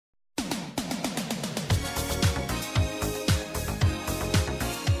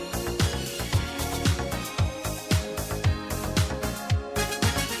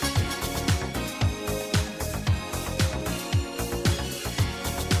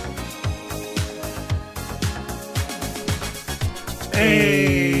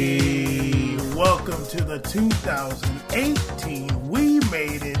Hey, welcome to the 2018 We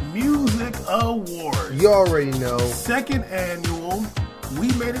Made It Music Awards. You already know. Second annual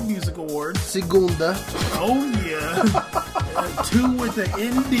We Made It Music Awards. Segunda. Oh, yeah. Two with the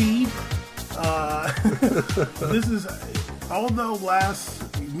ND. This is, although last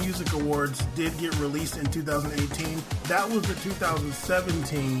Music Awards did get released in 2018, that was the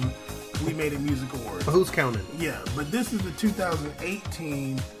 2017 We Made It Music Awards. Who's counting? Yeah, but this is the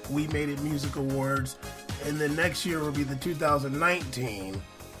 2018 We Made It Music Awards, and then next year will be the 2019.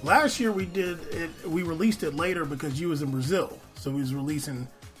 Last year we did it. We released it later because you was in Brazil, so we was releasing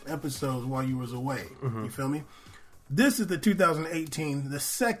episodes while you was away. You feel me? This is the 2018, the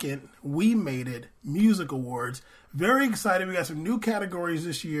second We Made It Music Awards. Very excited. We got some new categories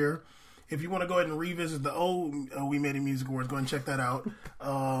this year. If you want to go ahead and revisit the old We Made It Music Awards, go ahead and check that out.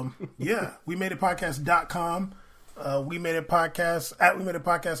 Yeah, WeMadeItPodcast.com. We Made It Podcast at We Made It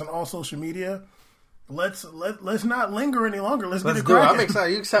Podcast on all social media. Let's not linger any longer. Let's get it do it. cracking. I'm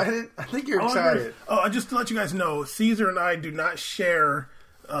excited. You excited? I think you're excited. Just to let you guys know, Caesar and I do not share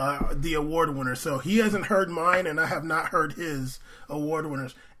the award winners. So he hasn't heard mine, and I have not heard his award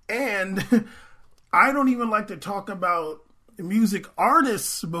winners. And I don't even like to talk about music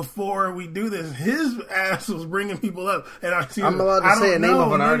artists before we do this. His ass was bringing people up, and I'm allowed to say a name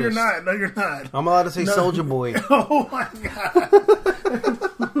of an artist. No, you're not. I'm allowed to say Soulja Boy. Oh my god.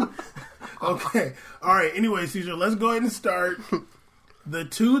 Okay. All right. Anyway, Caesar, let's go ahead and start the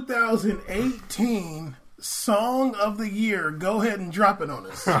 2018 Song of the Year. Go ahead and drop it on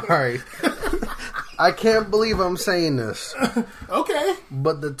us. All right. I can't believe I'm saying this. Okay.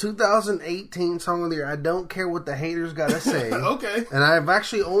 But the 2018 Song of the Year, I don't care what the haters got to say. Okay. And I've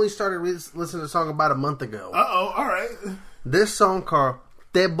actually only started listening to the song about a month ago. Uh-oh. All right. This song called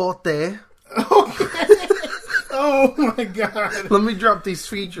Te Bote. Okay. Oh my god. Let me drop these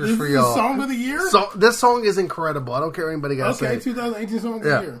features This for is y'all. the Song of the Year? So this song is incredible. I don't care what anybody got to say. Okay, 2018 Song of the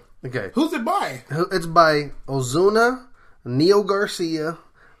Yeah. Year. Okay. Who's it by? It's by Ozuna, Neil Garcia,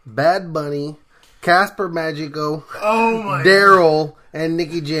 Bad Bunny, Casper Magico, Oh my Daryl, and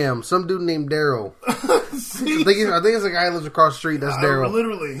Nicky Jam. Some dude named Daryl. I See? think it's a guy who lives across the street. That's Daryl.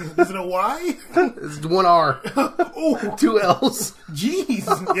 Literally. Is it a Y? It's one R, Oh, two L's. jeez.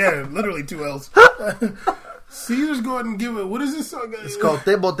 Yeah, literally 2 L's. Caesar's go ahead and give it. What is this song? It's called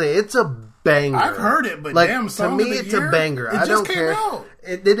Te Bote. It's a banger. I've heard it, but like, damn, to Song me, of the it's Year? a banger. It I just don't came care. out.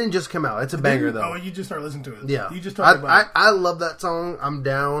 It didn't just come out. It's a banger though. Oh, you just started listening to it. Yeah, You just talked about it. I love that song. I'm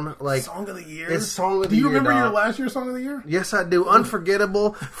down. Like Song of the Year? It's Song of the Do you Year, remember your dog. last year's Song of the Year? Yes, I do.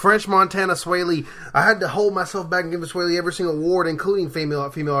 Unforgettable. French Montana Swaley. I had to hold myself back and give Swaley every single award, including female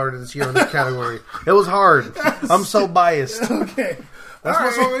artist this year in this category. It was hard. I'm so biased. Okay. That's All my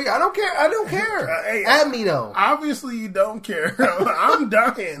right. song. I don't care. I don't care. Hey, Add me though. Obviously, you don't care. I'm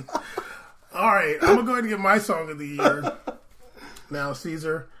dying. All right, I'm gonna go ahead and get my Song of the Year. Now,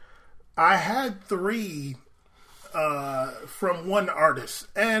 Caesar, I had 3 from one artist,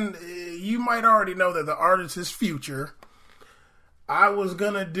 and you might already know that the artist is Future. I was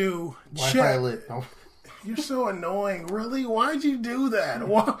gonna do Wi-Fi Check. lit. Oh. You're so annoying. Really? Why'd you do that?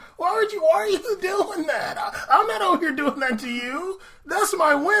 Why are you doing that? I'm not over here doing that to you. That's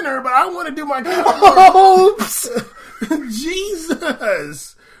my winner, but I want to do my Oops.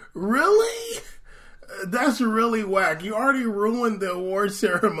 Jesus. Really? That's really whack. You already ruined the award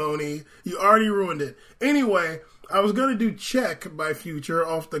ceremony. You already ruined it. Anyway, I was going to do Check by Future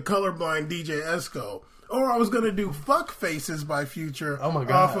off the colorblind DJ Esco. Or I was going to do Fuck Faces by Future Oh my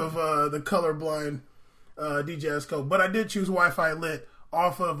God. off of the colorblind DJ Esco. But I did choose Wi-Fi Lit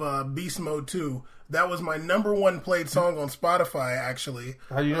off of Beast Mode 2. That was my number 1 played song on Spotify, actually.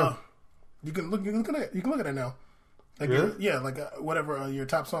 How do you know? You can look at it. You can look at it now. Like Really? Yeah, like whatever your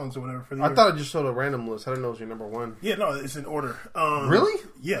top songs or whatever for the I year. thought it just showed a random list. I didn't know it was your number 1. Yeah, no, it's in order. Really?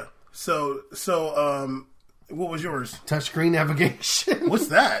 Yeah. So, what was yours? Touchscreen navigation. What's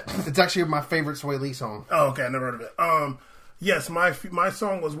that? It's actually my favorite Sway Lee song. Oh, okay, I never heard of it. Yes, my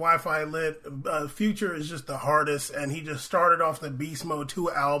song was Wi-Fi Lit. Future is just the hardest, and he just started off the Beast Mode 2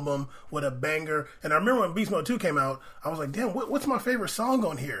 album with a banger. And I remember when Beast Mode 2 came out, I was like, damn, what's my favorite song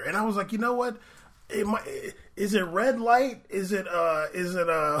on here? And I was like, you know what? Is it Red Light? Is it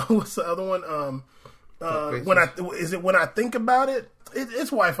what's the other one? When I think about it,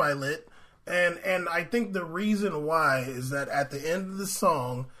 it's Wi-Fi Lit. And I think the reason why is that at the end of the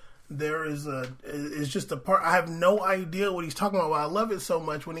song, there is just a part. I have no idea what he's talking about. But I love it so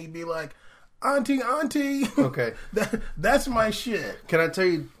much when he'd be like, "Auntie." Okay, that's my shit. Can I tell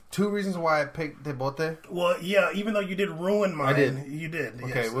you 2 reasons why I picked Tebote. Well, yeah, even though you did ruin mine. I did. You did.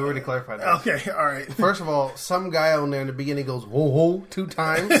 Okay, yes. we already clarified that. Okay, all right. First of all, some guy on there in the beginning goes, whoa, whoa, 2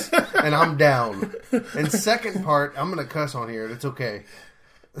 times, and I'm down. And second part, I'm going to cuss on here. It's okay.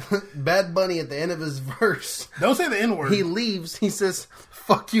 Bad Bunny at the end of his verse. Don't say the N-word. He leaves. He says,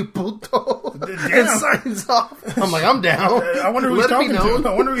 fuck you, puto. Damn. And signs off. I'm like, I'm down. I wonder who he's talking to.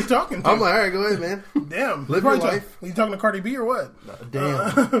 I wonder who he's talking to. I'm like, all right, go ahead, man. Damn. Live your life. You talking to Cardi B or what?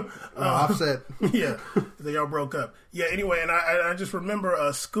 Damn. Offset. Yeah. They all broke up. Yeah, anyway, and I just remember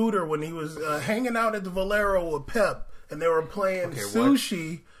Scooter when he was hanging out at the Valero with Pep, and they were playing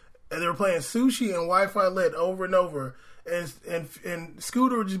sushi. And they were playing sushi and Wi-Fi lit over and over. And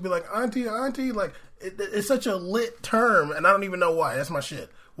Scooter would just be like, auntie, like, it's such a lit term, and I don't even know why. That's my shit.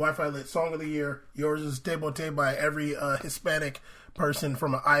 Wi-Fi lit song of the year. Yours is Tebote by every Hispanic person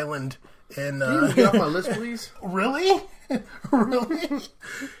from an island. And Can you get off my list, please? Really? Really?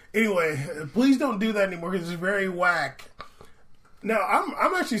 Anyway, please don't do that anymore because it's very whack. Now,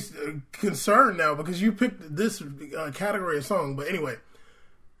 I'm actually concerned now because you picked this category of song. But anyway,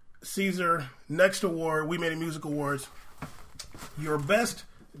 Caesar, next award, We Made a Music Awards. Your best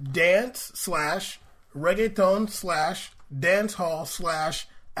dance / reggaeton / dance hall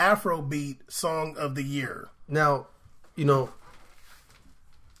 / Afrobeat song of the year. Now, you know,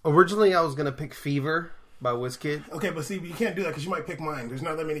 originally I was going to pick Fever by Wizkid. Okay, but see, you can't do that because you might pick mine. There's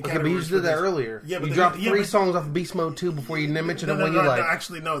not that many categories. Okay, but you just did that earlier. Yeah, but you dropped 3 songs off of Beast Mode 2 before you mentioned them when you like. No,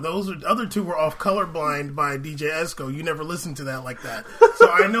 actually, no. Those other 2 were off Colorblind by DJ Esco. You never listened to that like that. So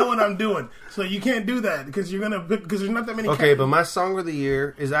I know what I'm doing. So you can't do that because you're going to, because there's not that many Okay, but my song of the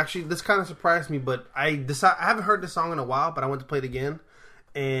year is actually, this kind of surprised me, but I haven't heard this song in a while, but I went to play it again.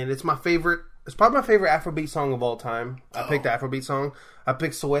 And it's my favorite, it's probably my favorite Afrobeat song of all time. I picked the Afrobeat song. I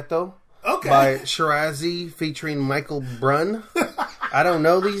picked Soweto. Okay. By Shirazi featuring Michael Brunn. I don't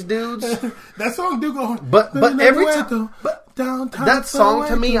know these dudes. That song do go. But every time, downtown that song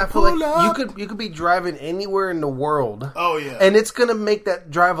to me, I feel like up. you could be driving anywhere in the world. Oh yeah, and it's gonna make that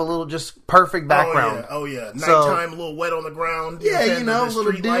drive a little just perfect background. Oh yeah. Nighttime, a little wet on the ground. Yeah, you know, a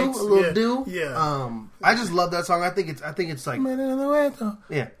little dew, lights. a little dew. Yeah. I just love that song. I think it's like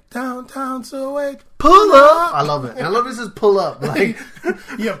downtown Soweto. Pull up. I love it. And I love this is pull up. Like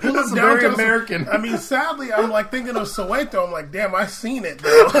yeah, pull up. Very American. I mean, sadly, I'm like thinking of Soweto. I'm like, damn, I seen it.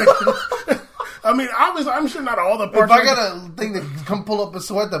 Like, I mean, I'm sure not all the parts. If I got a thing to come pull up a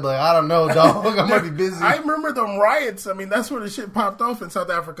sweat, I'd be like, I don't know, dog. I might be busy. I remember them riots. I mean, that's where the shit popped off in South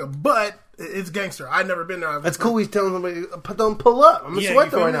Africa. But it's gangster. I've never been there. That's cool. He's telling somebody, don't pull up. I'm a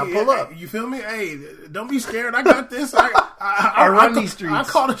sweat right now. Pull up. You feel me? Hey, don't be scared. I got this. I run these streets. I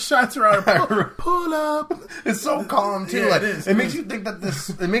call the shots around. Pull up. It's so calm too. Yeah, like, it is. It makes you think that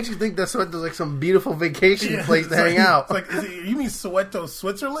Soweto is like some beautiful vacation place to hang out. It's like, you mean Soweto,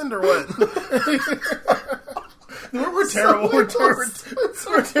 Switzerland, or what? We're terrible. We're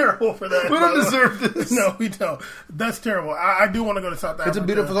terrible for that. We don't deserve this. No, we don't. That's terrible. I do want to go to South Africa. It's a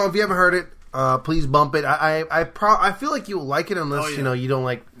beautiful song. If you haven't heard it, please bump it. I feel like you'll like it unless you don't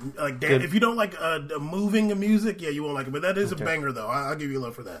like if you don't like moving music, yeah, you won't like it. But that is a banger, though. I'll give you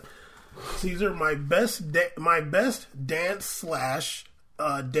love for that. Caesar, my best dance /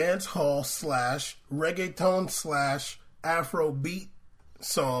 dance hall / reggaeton / Afrobeat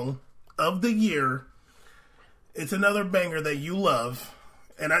song of the year. It's another banger that you love,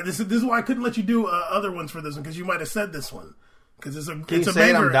 and this is why I couldn't let you do other ones for this one because you might have said this one because it's a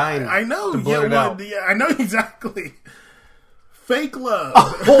banger. I'm dying. I know. Yeah, I know exactly. Fake Love.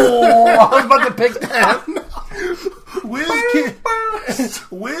 Oh, I was about to pick that.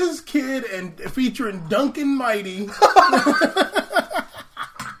 Wizkid and featuring Duncan Mighty.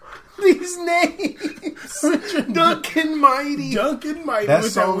 These names. Duncan Mighty. That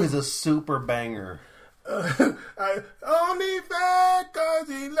song is a super banger. Only fact 'cause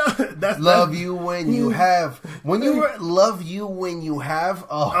he love you when you have. When you love you when you have.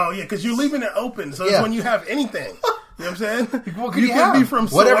 Oh yeah, because you're leaving it open, so it's when you have anything. You know what I'm saying? What you can be from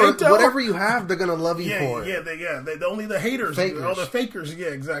Soweto. Whatever you have, they're gonna love you for it. Yeah, only the haters, all the fakers. Yeah,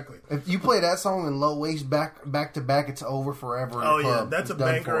 exactly. If you play that song in low waist back to back, it's over forever. Oh yeah, that's a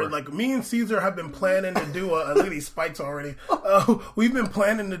banger. Like me and Caesar have been planning to do look at these spikes already. We've been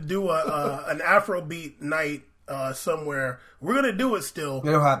planning to do an Afrobeat night somewhere. We're gonna do it still.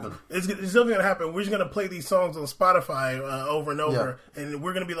 It'll happen. It's still gonna happen. We're just gonna play these songs on Spotify over and over, and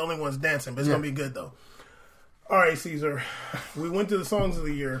we're gonna be the only ones dancing. But it's gonna be good though. All right, Caesar. We went to the songs of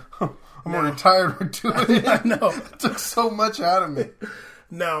the year. I'm already tired of doing it. I know. It took so much out of me.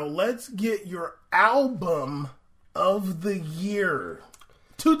 Now, let's get your album of the year.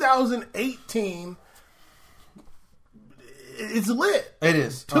 2018 it's lit. It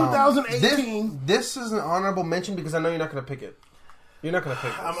is 2018. This is an honorable mention because I know you're not going to pick it. You're not going to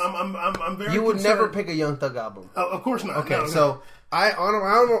pick this. I'm very. You would concerned. never pick a Young Thug album. Oh, of course not. Okay, No. so I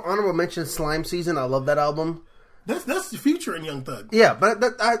honorable mention Slime Season. I love that album. That's the future in Young Thug. Yeah, but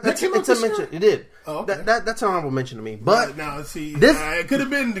that's came out it's a this mention. year? It did. Oh, okay. That's an honorable mention to me. But now, see, this- it could have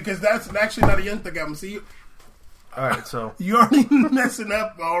been because that's actually not a Young Thug album. See, all right, so you already messing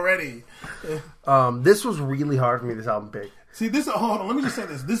up already. this was really hard for me. This album pick. See, hold on. Let me just say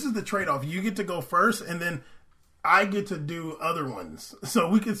this. This is the trade-off. You get to go first, and then I get to do other ones. So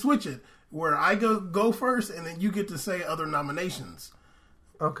we could switch it where I go first, and then you get to say other nominations.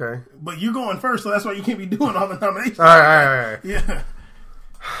 Okay. But you're going first, so that's why you can't be doing all the nominations. All right. Yeah.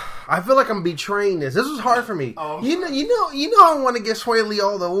 I feel like I'm betraying this. This was hard for me. Oh, you know, I want to get Sway Lee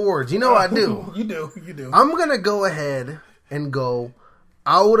all the awards. You know I do. You do. I'm gonna go ahead and go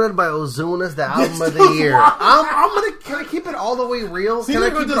Aura by Ozuna's the album of the This year. was I'm gonna. Can I keep it all the way real? See, Can I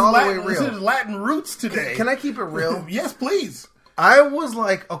look at keep it this all Latin, the way this real? is Latin roots today. Can I keep it real? Yes, please. I was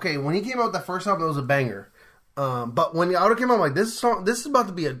like, okay, when he came out with the first album, it was a banger. But when the Aura came out, I'm like, this is about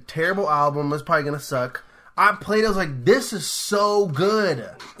to be a terrible album. It's probably gonna suck. I played. I was like, this is so good.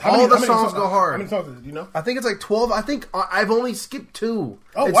 All the songs go hard. How many songs is it? Do you know? I think it's like 12. I think I've only skipped 2.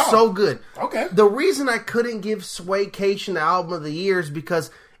 Oh, it's wow. so good. Okay. The reason I couldn't give Swaycation the album of the year is because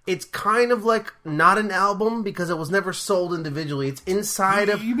it's kind of like not an album because it was never sold individually. It's inside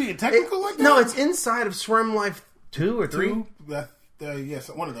of... You being technical like that? No, it's inside of Swerm Life 2 or 3. Yes,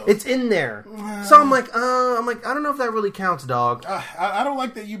 one of those. It's in there. So I'm like, I don't know if that really counts, dog. I don't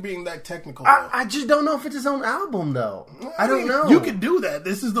like that you being that technical. I just don't know if it's his own album, though. I don't know. You can do that.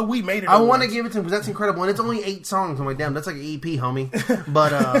 This is the We Made It I want to Awards. give it to him because that's incredible. And it's only 8 songs. I'm like, damn, that's like an EP, homie.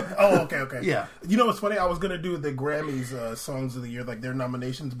 But, Oh, okay. Yeah. You know what's funny? I was going to do the Grammys songs of the year, like their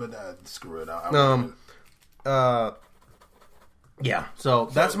nominations, but screw it. Yeah. So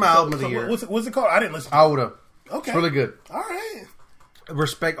that's my album of the year. What's it called? I didn't listen to Aura. it. Okay. It's really good. All right.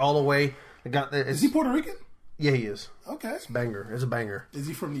 Respect all the way. Is he Puerto Rican? Yeah, he is. Okay. Banger. It's a banger. Is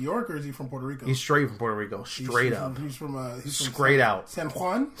he from New York or is he from Puerto Rico? He's straight from Puerto Rico. Straight up. He's from Straight out. San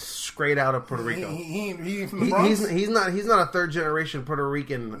Juan? Straight out of Puerto Rico. He ain't from the Bronx? He's not a third generation Puerto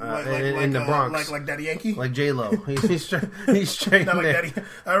Rican in the Bronx. Like Daddy Yankee? Like J-Lo. He's straight Not like there. Daddy.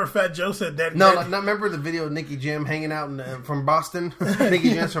 I remember Fat Joe said Daddy. No, Daddy. not remember the video of Nicky Jam hanging out from Boston?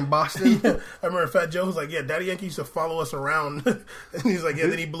 Nicky Jam's from Boston. Yeah. I remember Fat Joe was like, yeah, Daddy Yankee used to follow us around. And he's like, yeah,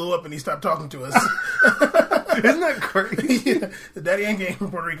 then he blew up and he stopped talking to us. Isn't that crazy? Yeah. The Daddy Yankee ain't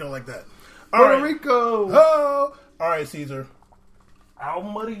from Puerto Rico like that. Puerto Rico. Oh! All right, Caesar.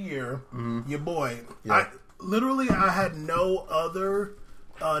 Album of the year. Your boy. Yeah. I had no other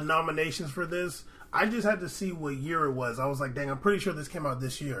nominations for this. I just had to see what year it was. I was like, dang, I'm pretty sure this came out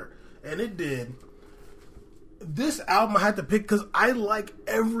this year. And it did. This album I had to pick because I like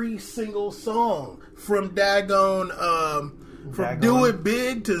every single song. From Daggone... From Do It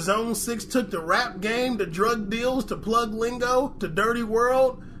Big to Zone 6 took the rap game to drug deals to plug lingo to Dirty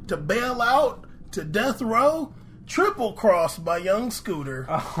World to Bail Out to Death Row. Triple Cross by Young Scooter.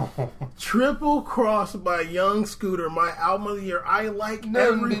 Oh. Triple Cross by Young Scooter. My album of the year. I like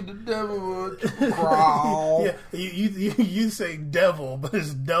every... the devil crawl. Yeah, you say devil, but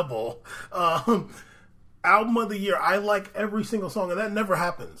it's double. Album of the year. I like every single song, and that never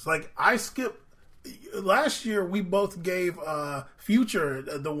happens. Like, I skip... Last year, we both gave Future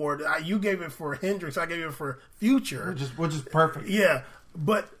the award. You gave it for Hendrix. I gave it for Future. Which is perfect. Yeah,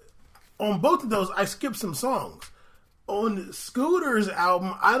 but on both of those, I skipped some songs. On Scooter's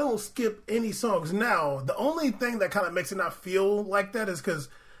album, I don't skip any songs. Now, the only thing that kind of makes it not feel like that is because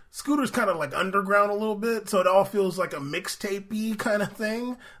Scooter's kind of like underground a little bit, so it all feels like a mixtape-y kind of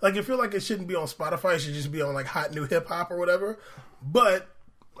thing. Like, I feel like it shouldn't be on Spotify. It should just be on, like, Hot New Hip Hop or whatever. But...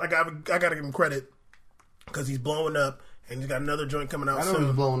 I gotta give him credit because he's blowing up and he's got another joint coming out I know soon.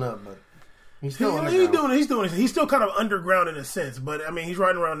 he's blowing up, but he's still He's doing it. He's still kind of underground in a sense, but I mean, he's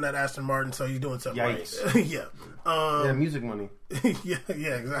riding around in that Aston Martin, so he's doing something Yikes. right. Yeah. Yeah, music money. yeah,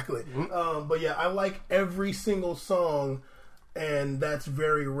 exactly. But yeah, I like every single song, and that's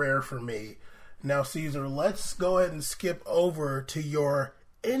very rare for me. Now, Caesar, let's go ahead and skip over to your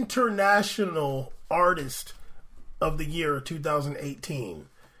international artist of the year 2018.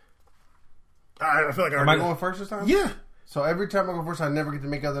 I feel like Am I going first this time? Yeah. So every time I go first, I never get to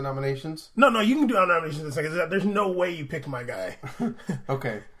make other nominations? No, you can do our nominations in a second. There's no way you picked my guy.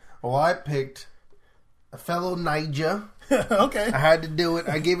 Okay. Well, I picked a fellow Niger. Okay. I had to do it.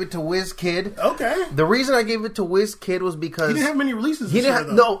 I gave it to WizKid. Okay. The reason I gave it to WizKid was because... He didn't have many releases this he didn't year,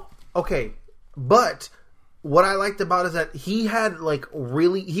 have, though. No. Okay. But what I liked about it is that he had like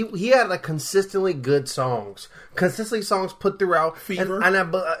really he had like consistently good songs, consistently songs put throughout. Fever,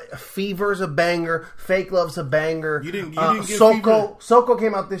 and Fever's a banger. Fake Love's a banger. You didn't get Soko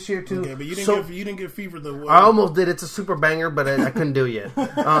came out this year too. Okay, but you didn't get Fever the. I almost did. It's a super banger, but I couldn't do it yet.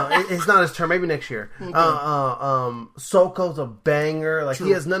 It's not his turn. Maybe next year. Okay. Soko's a banger. Like True.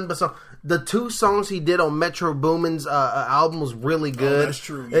 He has nothing but songs. The 2 songs he did on Metro Boomin's album was really good. Oh, that's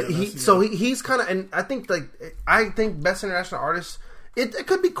true. Yeah, he's kind of, and I think best international artist. It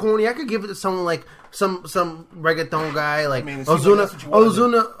could be corny. I could give it to someone like some reggaeton guy like Ozuna.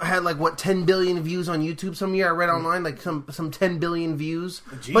 Ozuna had like 10 billion views on YouTube some year. I read online like some 10 billion views.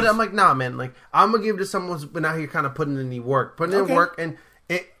 Jeez. But I'm like, nah, man. Like I'm gonna give it to someone who's been out here kind of putting in the work, and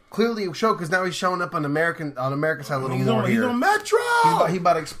it clearly showed because now he's showing up on American side a little more here. He's on Metro. He's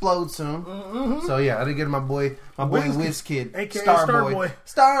about to explode soon. Mm-hmm. So yeah, I did get my boy WizKid, aka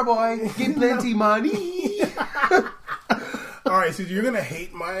Starboy, get plenty money. All right, so you're gonna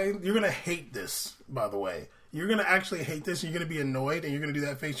hate this. By the way, you're gonna actually hate this. And you're gonna be annoyed, and you're gonna do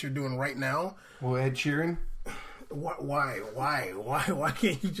that face you're doing right now. Well, Ed Sheeran. Why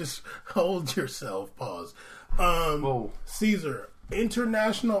can't you just hold yourself? Pause. Whoa, Caesar.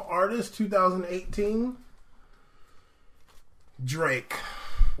 International Artist 2018, Drake.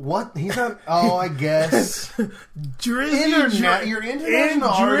 What? He's not. Oh, I guess. Drizzy your international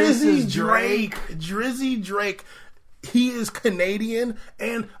artist is Drake. Drizzy Drake. He is Canadian,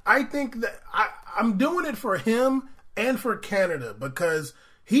 and I think that I'm doing it for him and for Canada because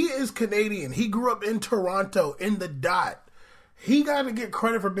he is Canadian. He grew up in Toronto in the dot. He got to get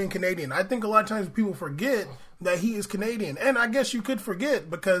credit for being Canadian. I think a lot of times people forget that he is Canadian. And I guess you could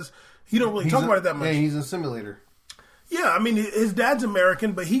forget because he don't really talk about it that much. Yeah, he's a simulator. Yeah, I mean, his dad's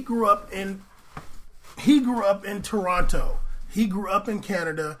American, but he grew up in Toronto. He grew up in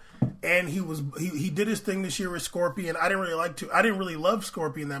Canada, and he did his thing this year with Scorpion. I didn't really love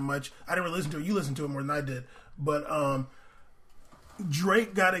Scorpion that much. I didn't really listen to it. You listened to it more than I did. But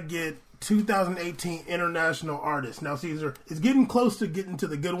Drake got to get 2018 International Artist. Now, Caesar, it's getting close to getting to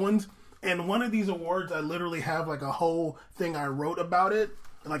the good ones. And one of these awards, I literally have like a whole thing I wrote about it.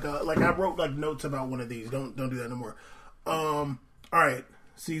 Like I wrote like notes about one of these. Don't do that no more. All right,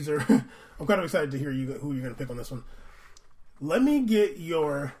 Caesar. I'm kind of excited to hear who you're going to pick on this one. Let me get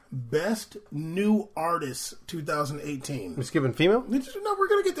your best new artist 2018. We're skipping female? No, we're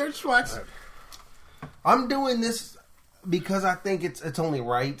going to get there. Just relax. Right. I'm doing this because I think it's only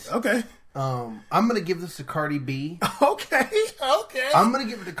right. Okay. I'm going to give this to Cardi B. Okay. I'm going to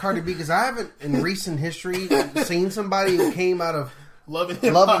give it to Cardi B because I haven't, in recent history, seen somebody who came out of Love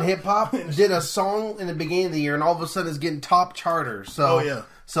and Hip Hop, did a song in the beginning of the year, and all of a sudden it's getting top charters. So,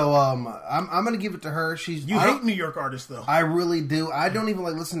 I'm going to give it to her. You hate New York artists, though. I really do. I don't even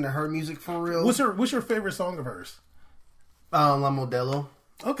like listening to her music for real. What's your favorite song of hers? La Modelo.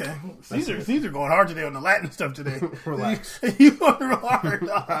 Okay, Caesar going hard today on the Latin stuff today. Relax. You going real hard.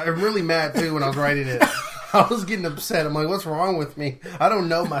 I'm really mad too when I was writing it. I was getting upset. I'm like, what's wrong with me? I don't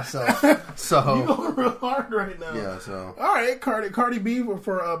know myself. So you going real hard right now. Yeah. So all right, Cardi B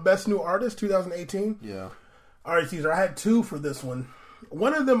for best new artist 2018. Yeah. All right, Caesar. I had 2 for this one.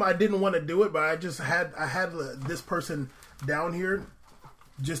 One of them I didn't want to do it, but I had this person down here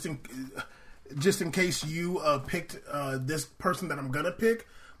just in case you picked this person that I'm gonna pick.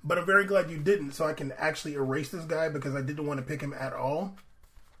 But I'm very glad you didn't, so I can actually erase this guy because I didn't want to pick him at all.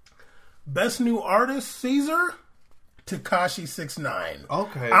 Best new artist, Caesar, Tekashi 6ix9ine.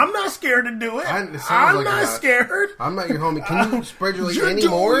 Okay. I'm not scared to do it. I'm not scared. I'm not your homie. Can you spread your legs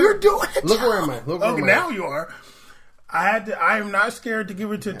anymore? You're doing it. Look where am I? Okay, now you are. I am not scared to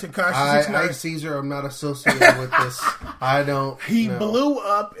give it to Tekashi 6ix9ine. Caesar, I'm not associated with this. I don't. He blew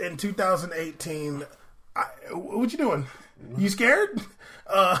up in 2018. What you doing? You scared?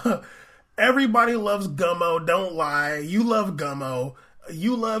 Everybody loves Gummo. Don't lie. You love Gummo.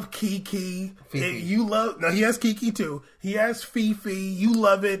 You love Kiki. He has Kiki too. He has Fifi. You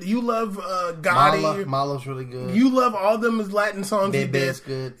love it. You love Gotti. Malo's really good. You love all them Latin songs he did. Bebé's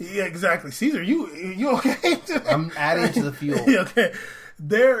good. Yeah, exactly. Caesar, you okay? I'm adding to the fuel. Okay.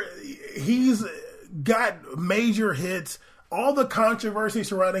 He's got major hits. All the controversy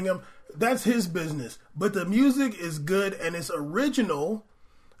surrounding him, that's his business. But the music is good and it's original.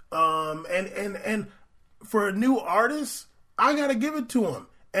 And for a new artist, I gotta give it to him.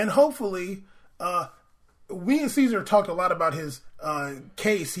 And hopefully, we and Caesar talked a lot about his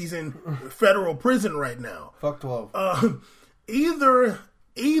case. He's in federal prison right now. Fuck 12. Either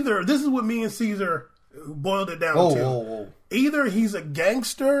this is what me and Caesar boiled it down to. Whoa. Either he's a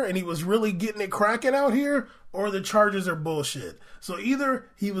gangster and he was really getting it cracking out here, or the charges are bullshit. So either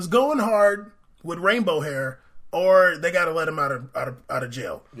he was going hard with rainbow hair, or they got to let him out of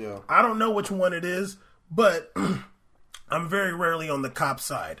jail. Yeah. I don't know which one it is, but I'm very rarely on the cop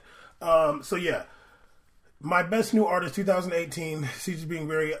side. So yeah, my best new artist 2018. Caesar's being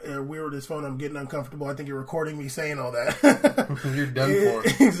very weird with his phone. I'm getting uncomfortable. I think you're recording me saying all that. You're done for.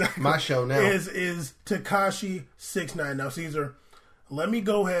 Exactly. My show now is Tekashi 6ix9ine. Now Caesar, let me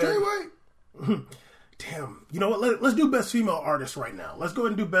go ahead. Damn. You know what? Let's do best female artist right now. Let's go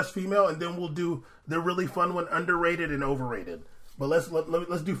ahead and do best female, and then we'll do the really fun one, underrated and overrated. But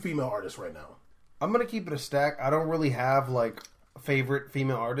let's do female artists right now. I'm gonna keep it a stack. I don't really have like favorite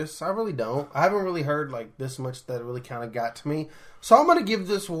female artists. I really don't. I haven't really heard like this much that really kind of got to me. So I'm gonna give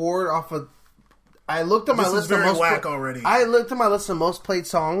this award off of. I looked at my list of most already. I looked at my list of most played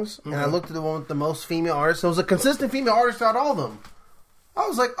songs, and I looked at the one with the most female artists. So it was a consistent female artist out of all of them. I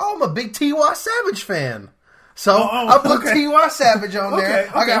was like, oh, I'm a big T.Y. Savage fan. So I put T.Y. Savage on there.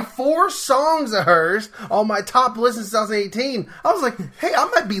 Okay. I got 4 songs of hers on my top list in 2018. I was like, hey, I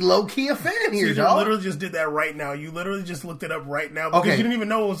might be low-key a fan here, Caesar y'all. literally just did that right now. You literally just looked it up right now because you didn't even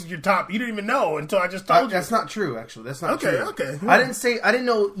know it was your top. You didn't even know until I just told you. That's not true, actually. That's not true. Okay. I didn't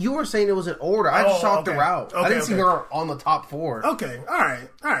know. You were saying it was in order. I just shocked her out. I didn't see her on the top 4. Okay. All right.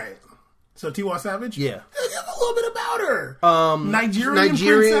 So T.Y. Savage? Yeah. A little bit about her. Nigerian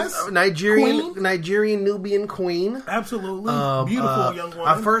princess? Nigerian Nubian queen. Absolutely. Beautiful young woman.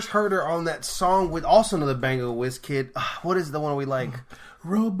 I first heard her on that song with also another banger with Wizkid. What is the one we like?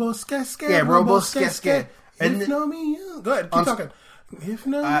 Roboskeske. Yeah, Roboskeske. And know me. Go ahead, keep talking. If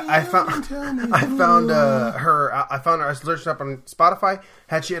no, I found her. I found her. I searched up on Spotify.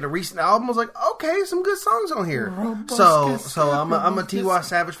 She had a recent album. I was like, okay, some good songs on here. So I'm a T.Y.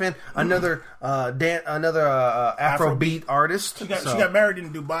 Savage fan. Another Afrobeat artist. She got married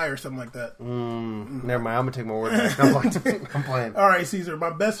in Dubai or something like that. Never mind. I'm gonna take my word back. I'm playing. All right, Caesar. My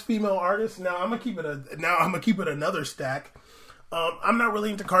best female artist. Now I'm gonna keep it another stack. I'm not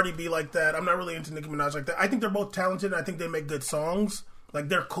really into Cardi B like that. I'm not really into Nicki Minaj like that. I think they're both talented, and I think they make good songs. Like,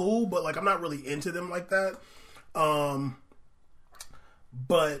 they're cool, but, like, I'm not really into them like that. But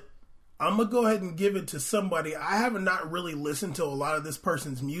I'm going to go ahead and give it to somebody. I have not really listened to a lot of this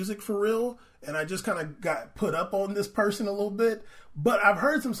person's music for real, and I just kind of got put up on this person a little bit. But I've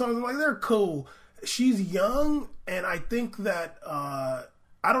heard some songs, I'm like, they're cool. She's young, and I think that...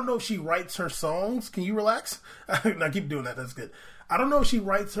 I don't know if she writes her songs. Can you relax? No, keep doing that. That's good. I don't know if she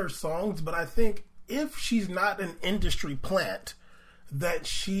writes her songs, but I think if she's not an industry plant, that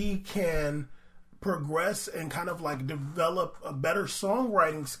she can progress and kind of like develop a better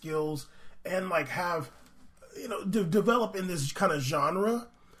songwriting skills and like have, develop in this kind of genre.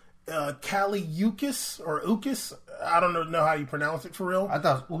 Kali Uchis or Ukis. I don't know how you pronounce it for real. I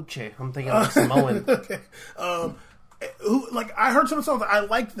thought it was Uche. I'm thinking like Samoan. Okay. I heard some songs, I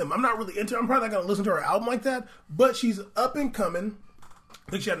liked them. I'm not really into I'm probably not going to listen to her album like that, but she's up and coming.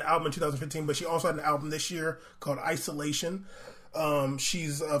 I think she had an album in 2015, but she also had an album this year called Isolation.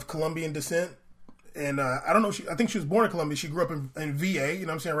 She's of Colombian descent, and I don't know, I think she was born in Colombia. She grew up in VA, you know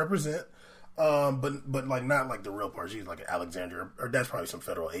what I'm saying, represent. But like not like the real part. She's like an Alexandria, or that's probably some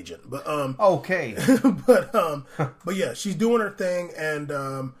federal agent. But okay. but yeah, she's doing her thing, and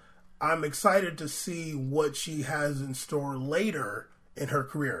I'm excited to see what she has in store later in her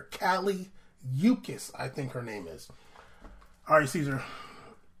career. Kali Uchis, I think her name is. All right, Caesar.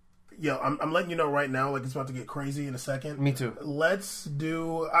 Yo, I'm letting you know right now, like, it's about to get crazy in a second. Me too. Let's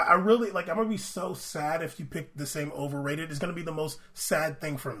do... I really... Like, I'm going to be so sad if you pick the same overrated. It's going to be the most sad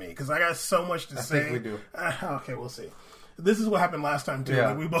thing for me, because I got so much to say. I think we do. Okay, we'll see. This is what happened last time, too. Yeah.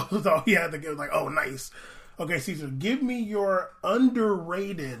 Like, we both thought we had to go, like, oh, nice. Okay, Caesar, give me your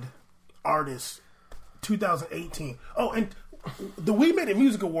underrated artist 2018. Oh, and the We Made It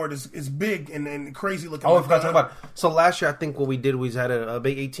Music Award is big and crazy looking. Oh, I forgot to talk about it. So last year, I think what we did was had a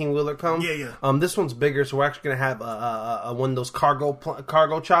big 18-wheeler come. Yeah. This one's bigger, so we're actually going to have one of those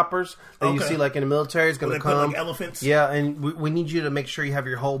cargo choppers that you see like in the military. It's going to come. Put, like, elephants. Yeah, and we need you to make sure you have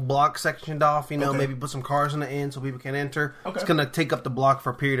your whole block sectioned off. Maybe put some cars on the end so people can enter. Okay. It's going to take up the block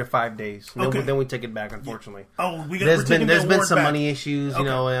for a period of 5 days. Then we take it back, unfortunately. Yeah. Oh, there's been some money issues. You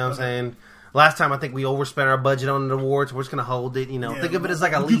know what I'm saying? Last time, I think we overspent our budget on the awards. We're just going to hold it. Think of it as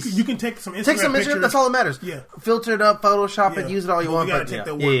like a lease. You can take some Instagram pictures. That's all that matters. Yeah. Filter it up, Photoshop it, use it all you want. We got to take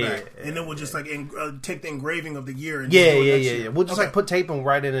the award back. And then we'll just like take the engraving of the year. And yeah. We'll just like put tape and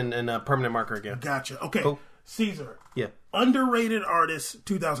write it in a permanent marker again. Gotcha. Okay. Cool. Caesar. Yeah. Underrated artist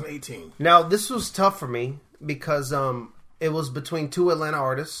 2018. Now, this was tough for me because it was between 2 Atlanta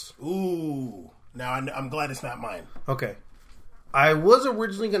artists. Ooh. Now, I'm glad it's not mine. Okay. I was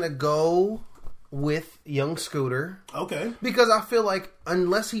originally going to go with Young Scooter. Okay. Because I feel like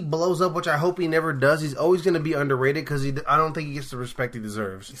unless he blows up, which I hope he never does, he's always going to be underrated because I don't think he gets the respect he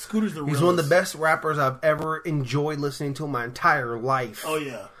deserves. Scooter's the realest. He's one of the best rappers I've ever enjoyed listening to in my entire life. Oh,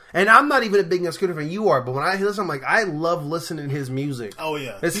 yeah. And I'm not even a big Young Scooter fan. You are, but when I listen, I'm like, I love listening to his music. Oh,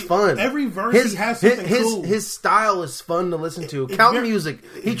 yeah. It's fun. Every verse he has something cool. His style is fun to listen to. Count Music,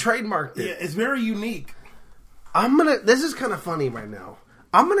 he trademarked it. Yeah, it's very unique. This is kind of funny right now.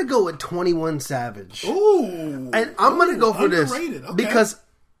 I'm going to go with 21 Savage. Ooh. And I'm going to go for underrated. this. Because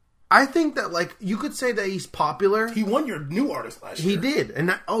I think that, like, you could say that he's popular. He won your new artist last year. He did.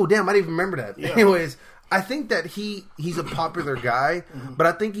 And oh, damn, I didn't even remember that. Yeah. Anyways, I think that he's a popular guy, but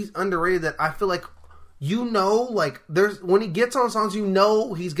I think he's underrated that I feel like, when he gets on songs,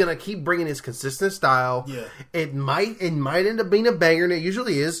 he's going to keep bringing his consistent style. Yeah. It might end up being a banger, and it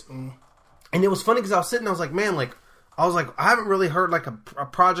usually is. And it was funny because I was sitting, I was like, man, I haven't really heard like a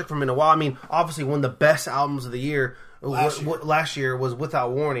project from him in a while. I mean, obviously one of the best albums of the year last year was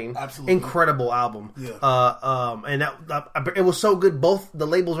Without Warning. Absolutely. Incredible album. Yeah. And it was so good. Both the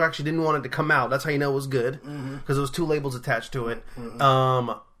labels actually didn't want it to come out. That's how you know it was good. Because there was 2 labels attached to it.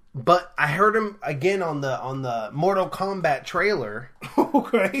 But I heard him again on the Mortal Kombat trailer.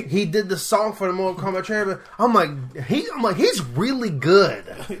 Okay. He did the song for the Mortal Kombat trailer. I'm like, he's really good.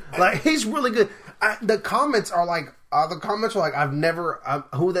 Like, he's really good. The comments are like, I've never,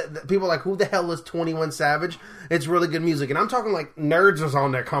 people are like, who the hell is 21 Savage? It's really good music. And I'm talking like nerds was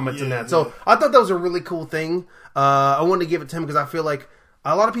on there commenting that. So I thought that was a really cool thing. I wanted to give it to him because I feel like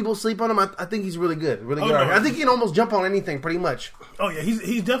a lot of people sleep on him. I think he's really good. Really good. I think he can almost jump on anything pretty much. Oh yeah,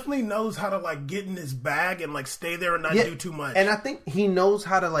 he definitely knows how to like get in his bag and like stay there and not do too much. And I think he knows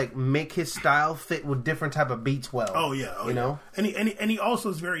how to like make his style fit with different type of beats well. Oh yeah, you know. And he also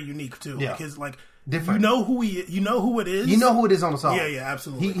is very unique too. Yeah. Like his like different. You know who he. You know who it is. You know who it is on the song. Yeah,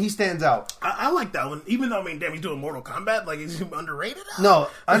 absolutely. He stands out. I like that one. Even though damn, he's doing Mortal Kombat. Like, is he underrated? No,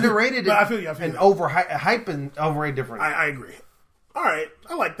 underrated. But I feel you. And hype and overrated different. I agree. All right,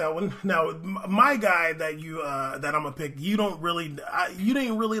 I like that one. Now, my guy that that I'm gonna pick, you didn't really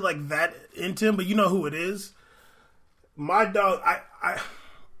like that into him, but you know who it is. My dog,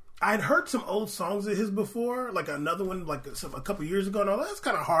 I'd heard some old songs of his before, like another one, like a couple years ago. No, that's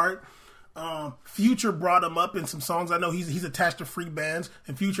kind of hard. Future brought him up in some songs. I know he's attached to free bands,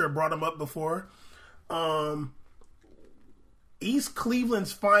 and Future brought him up before. East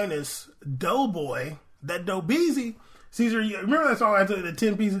Cleveland's finest, Doughboy, that Doughbeezy. Caesar, you remember that song I told you, the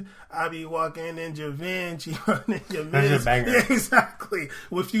 10 pieces? I be walking in Givenchy, running your That's a banger. Yeah, exactly.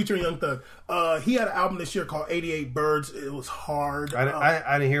 With Future and Young Thug. He had an album this year called 88 Birds. It was hard.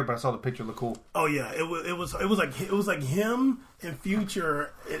 I didn't hear it, but I saw the picture. Look cool. Oh yeah, it was like him and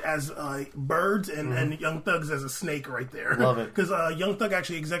Future as birds and Young Thug's as a snake right there. Love it. Because Young Thug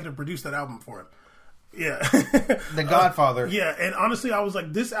actually executive produced that album for him. Yeah. The Godfather. Yeah, and honestly, I was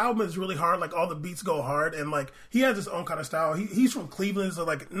like, this album is really hard. Like, all the beats go hard, and like, he has his own kind of style. He's from Cleveland, so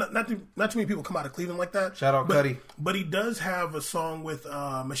like, not too many people come out of Cleveland like that. Shout out Cuddy. But he does have a song with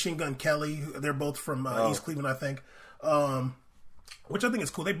Machine Gun Kelly. They're both from East Cleveland, I think. Which I think is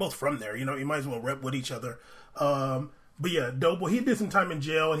cool. They both from there. You know, you might as well rep with each other. But yeah, Doughboy. He did some time in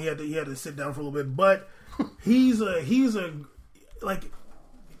jail, and he had to sit down for a little bit. But he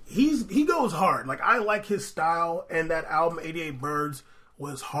goes hard. Like, I like his style, and that album 88 Birds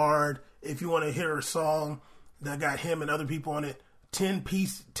was hard. If you want to hear a song that got him and other people on it, 10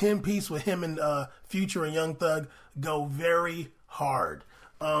 piece with him and Future and Young Thug go very hard.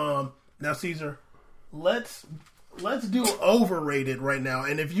 Now, Caesar, let's do overrated right now.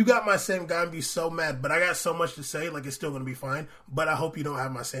 And if you got my same guy, I'd be so mad. But I got so much to say, like, it's still going to be fine. But I hope you don't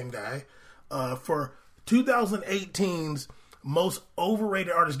have my same guy. For 2018's most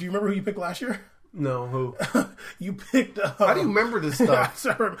overrated artist. Do you remember who you picked last year? No, who? You picked... How do you remember this stuff?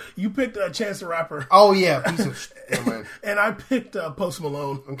 You picked Chance the Rapper. Oh, yeah. Piece of... Oh, man. And I picked Post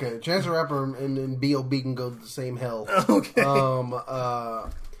Malone. Okay. Chance the Rapper and B.O.B. can go to the same hell. Okay.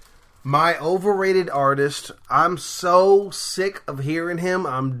 My overrated artist, I'm so sick of hearing him.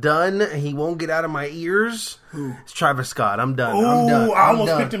 I'm done. He won't get out of my ears. Who? It's Travis Scott. I'm done. Ooh, I'm done. I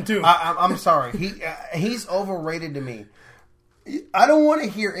almost picked him too. I'm sorry. He's overrated to me. I don't want to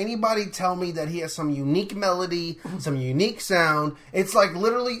hear anybody tell me that he has some unique melody, some unique sound. It's like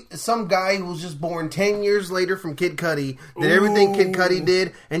literally some guy who was just born 10 years later from Kid Cudi, did everything Kid Cudi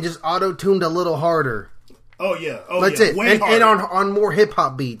did, and just auto-tuned a little harder. Oh, yeah. That's it. And on more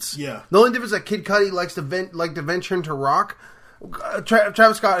hip-hop beats. Yeah. The only difference is that Kid Cudi likes to venture into rock.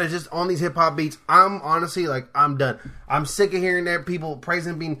 Travis Scott is just on these hip hop beats. I'm honestly like, I'm done. I'm sick of hearing that people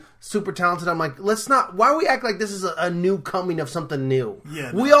praising him being super talented. I'm like, let's not. Why we act like this is a new coming of something new?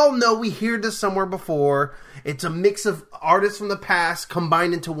 Yeah, we all know we hear this somewhere before. It's a mix of artists from the past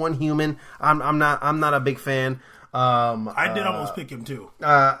combined into one human. I'm not a big fan. I did almost pick him too.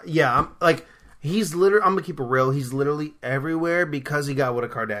 Yeah, I'm like. He's literally, I'm going to keep it real, he's literally everywhere because he got with a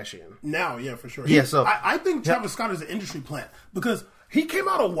Kardashian. Now, yeah, for sure. Yeah, so. I think Travis Scott is an industry plant because he came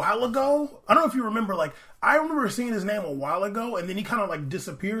out a while ago. I don't know if you remember, like, I remember seeing his name a while ago and then he kind of like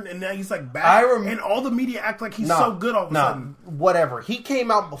disappeared and now he's like back. And all the media act like he's so good all of a sudden. Whatever. He came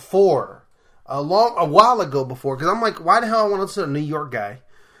out before, a while ago before, because I'm like, why the hell I want to listen to a New York guy?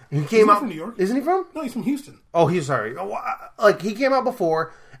 He came out from New York. Isn't he from? No, he's from Houston. Oh, he's sorry. Like, he came out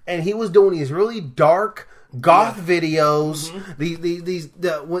before. And he was doing these really dark goth videos.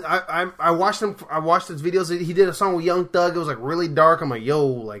 I watched him. I watched his videos. He did a song with Young Thug. It was like really dark. I'm like, yo,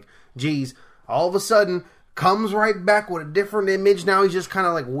 like, geez. All of a sudden, comes right back with a different image. Now he's just kind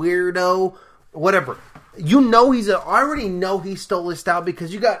of like weirdo, whatever. You know I already know he stole his style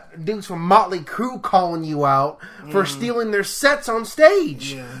because you got dudes from Motley Crue calling you out for stealing their sets on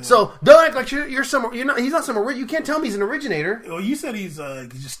stage. Yeah. So don't act like you're some. You're not. He's not some. You can't tell me he's an originator. Well, you said he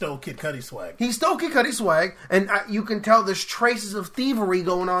just stole Kid Cudi swag. He stole Kid Cudi swag, and you can tell there's traces of thievery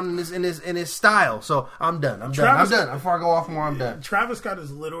going on in his style. So I'm done. I'm done. Before I go off more, I'm done. Travis Scott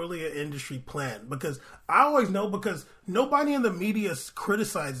is literally an industry plant because I always know because nobody in the media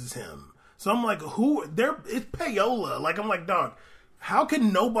criticizes him. So I'm like, it's payola. Like, I'm like, dog, how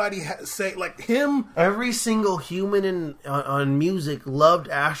can nobody say, like, him? Every single human on music loved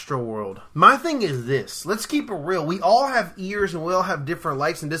Astroworld. My thing is this. Let's keep it real. We all have ears and we all have different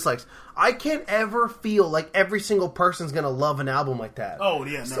likes and dislikes. I can't ever feel like every single person's going to love an album like that. Oh,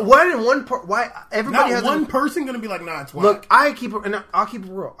 yeah, no. So why everybody has one person going to be like, nah, it's whack. Look, I'll keep it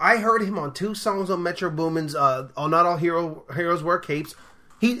real. I heard him on 2 songs on Metro Boomin's, Not All Heroes Wear Capes.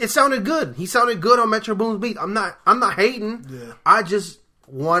 It sounded good. He sounded good on Metro Boomin's beat. I'm not hating. Yeah. I just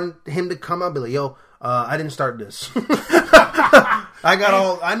want him to come out and be like, yo, I didn't start this.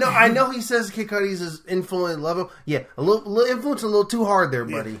 I know he says Kid Cudi's his influence, love him. Yeah, a little influence, a little too hard there,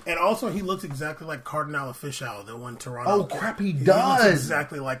 buddy. Yeah. And also, he looks exactly like Cardinal Official, the one Toronto. Oh crap, he does. He looks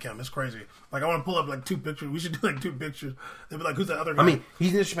exactly like him. It's crazy. Like, I want to pull up like 2 pictures. We should do like 2 pictures. They'd be like, who's that other guy? I mean,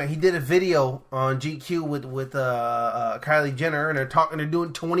 he's an instrument. He did a video on GQ with Kylie Jenner, and they're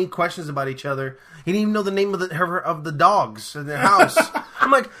doing 20 questions about each other. He didn't even know the name of the dogs in their house. I'm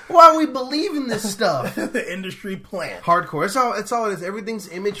like, why are we believing this stuff? The industry plant. Hardcore. It's all it is. Everything's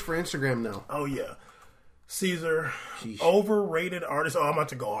image for Instagram now. Oh, yeah. Caesar, overrated artist. Oh, I'm about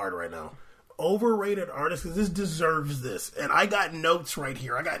to go hard right now. Overrated artist, because this deserves this. And I got notes right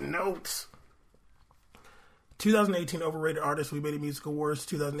here. 2018 overrated artist. We made a music awards.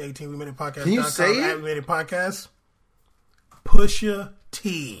 2018 we made a podcast. Can you say it? We made a podcast. Pusha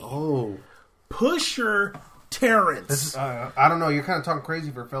T. Oh. Pusher Terrence. I don't know. You're kind of talking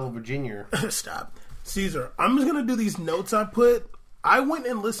crazy for a fellow Virginian. Stop. Caesar, I'm just going to do these notes I put. I went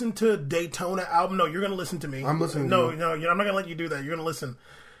and listened to Daytona album. No, you're going to listen to me. I'm listening to you. No, I'm not going to let you do that. You're going to listen.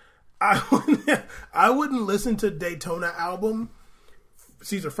 I wouldn't listen to Daytona album.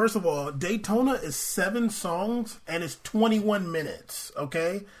 Caesar, first of all, Daytona is 7 songs and it's 21 minutes,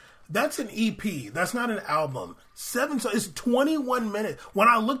 okay? That's an EP. That's not an album. 7 songs. It's 21 minutes. When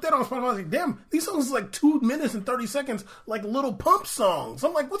I looked at it on Spotify, I was like, damn, these songs are like 2 minutes and 30 seconds, like Little Pump songs.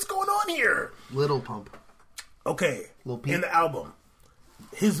 I'm like, what's going on here? Little Pump. Okay. Lil Peep. In the album,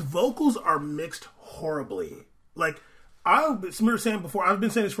 his vocals are mixed horribly. Like, I've been saying before, I've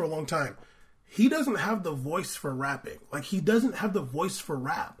been saying this for a long time. He doesn't have the voice for rapping. Like, he doesn't have the voice for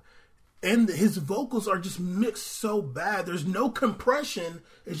rap. And his vocals are just mixed so bad. There's no compression.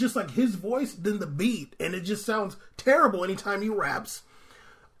 It's just like his voice, then the beat. And it just sounds terrible anytime he raps.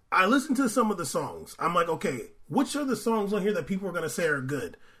 I listened to some of the songs. I'm like, okay, which are the songs on here that people are going to say are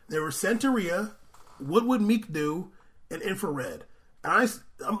good? There were Santeria, What Would Meek Do, and Infrared. And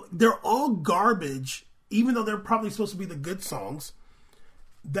they're all garbage, even though they're probably supposed to be the good songs.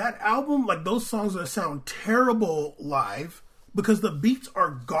 That album, like, those songs that sound terrible live because the beats are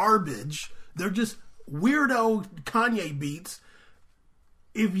garbage. They're just weirdo Kanye beats.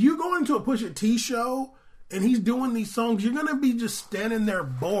 If you go into a Pusha T show and he's doing these songs, you're going to be just standing there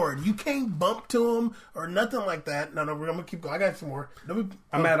bored. You can't bump to him or nothing like that. No, we're going to keep going. I got some more.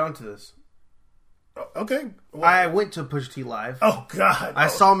 I'm add on to this. Okay. Well, I went to Pusha T live. oh God. I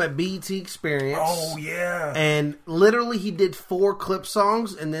saw him at BET Experience. Oh yeah. And literally, he did 4 clip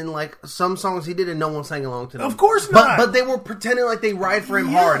songs, and then like some songs he did, and no one sang along to them. Of course not. But they were pretending like they ride for him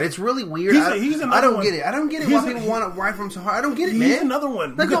hard. It's really weird. He's I don't get it. I don't get it. Why people want to ride for him so hard? I don't get it, man. He's another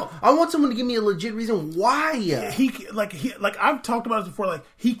one. Like, I want someone to give me a legit reason why. He I've talked about this before. Like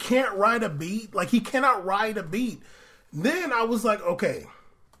he can't ride a beat. Like he cannot ride a beat. Then I was like, okay.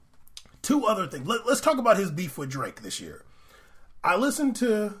 2 other things. Let's talk about his beef with Drake this year. I listened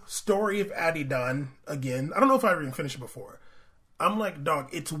to Story of Adidon again. I don't know if I even finished it before. I'm like, dog,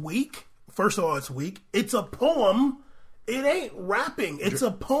 it's weak. First of all, it's weak. It's a poem. It ain't rapping. It's a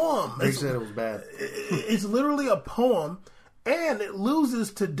poem. They said it was bad. It's literally a poem. And it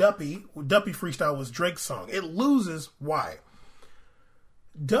loses to Duppy. Duppy Freestyle was Drake's song. It loses. Why?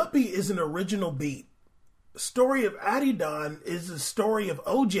 Duppy is an original beat. Story of Adidon is the story of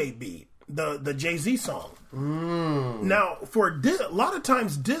OJ beat. The Jay-Z song. Now, for a lot of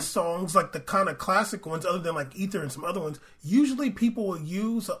times, diss songs, like the kind of classic ones, other than like Ether and some other ones, usually people will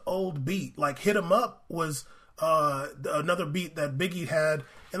use an old beat. Like Hit 'Em Up was another beat that Biggie had.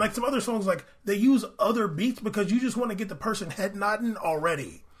 And like some other songs, like they use other beats because you just want to get the person head nodding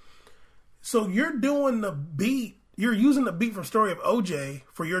already. So you're doing the beat, you're using the beat from Story of OJ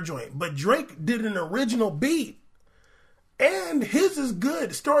for your joint. But Drake did an original beat. And his is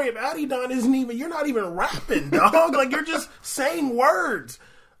good. Story of Adidon isn't even, you're not even rapping, dog. Like, you're just saying words.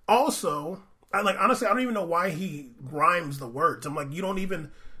 Also, honestly, I don't even know why he rhymes the words. I'm like,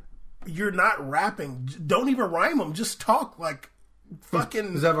 you're not rapping. Don't even rhyme them. Just talk like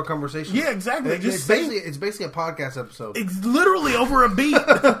fucking. Just have a conversation. Yeah, exactly. It's basically a podcast episode. It's literally over a beat.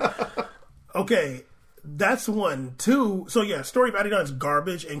 Okay. That's 1. 2. So yeah, Story of Adidon is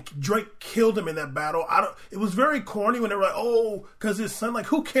garbage, and Drake killed him in that battle. It was very corny when they were like, "Oh, because his son." Like,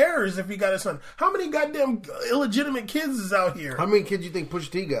 who cares if he got his son? How many goddamn illegitimate kids is out here? How many kids do you think Pusha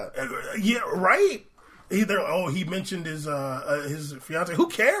T got? Yeah, right. He mentioned his fiance. Who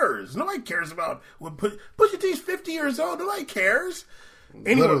cares? Nobody cares about what Pusha T's 50 years old. Nobody cares.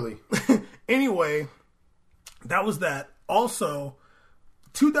 Anyway, Literally. Anyway, that was that. Also,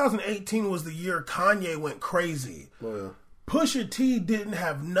 2018 was the year Kanye went crazy. Oh, yeah. Pusha T didn't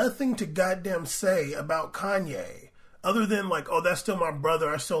have nothing to goddamn say about Kanye. Other than like, oh, that's still my brother.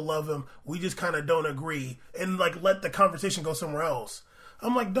 I still love him. We just kind of don't agree. And like, let the conversation go somewhere else.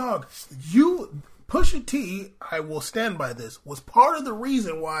 I'm like, dog, Pusha T, I will stand by this, was part of the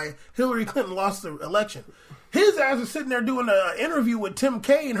reason why Hillary Clinton lost the election. His ass is sitting there doing an interview with Tim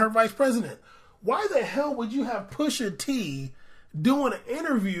Kaine, her vice president. Why the hell would you have Pusha T doing an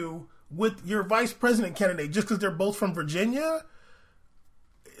interview with your vice president candidate just because they're both from Virginia?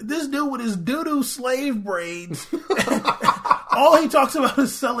 This dude with his doo-doo slave braids, all he talks about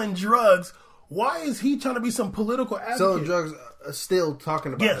is selling drugs. Why is he trying to be some political advocate? Selling drugs, still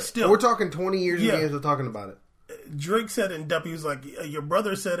talking about it. Still. We're talking 20 years and years of talking about it. Drake said in Duppy, he was like, your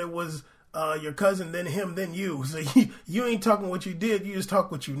brother said it was your cousin, then him, then you. So you ain't talking what you did, you just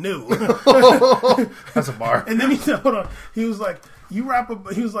talk what you knew. That's a bar. And then he said, hold on. He was like, you rap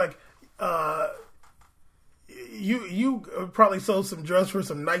up, he was like, you probably sold some drugs for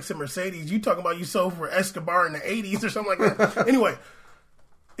some Nikes and Mercedes. You talking about you sold for Escobar in the 80s or something like that. Anyway,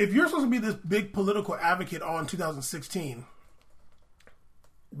 if you're supposed to be this big political advocate on 2016,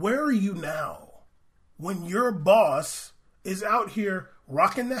 where are you now? When your boss is out here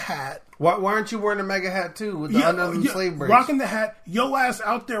rocking the hat. Why aren't you wearing a mega hat too with the under the slave braids? Rocking the hat. Your ass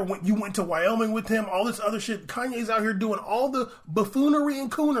out there when you went to Wyoming with him, all this other shit. Kanye's out here doing all the buffoonery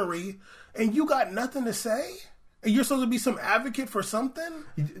and coonery, and you got nothing to say? And you're supposed to be some advocate for something?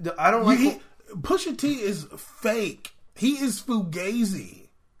 I don't like... Pusha T is fake. He is fugazi.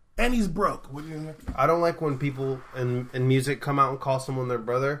 And he's broke. What do you think? I don't like when people in music come out and call someone their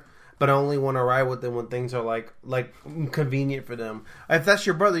brother, but I only want to ride with them when things are like convenient for them. If that's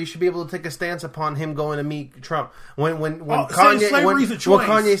your brother, you should be able to take a stance upon him going to meet Trump. When Kanye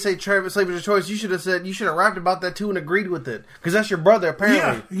said slavery's a choice, you should have rapped about that too and agreed with it because that's your brother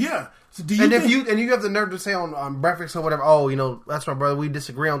apparently. Yeah. So if you have the nerve to say on breakfast or whatever, oh, that's my brother, we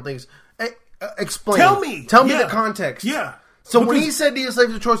disagree on things. Explain. Tell me the context. Yeah. So because when he said the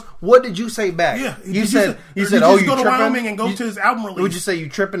slave's a choice, what did you say back? Yeah, you said, "Oh, you go to Wyoming and go to his album release." Would you say you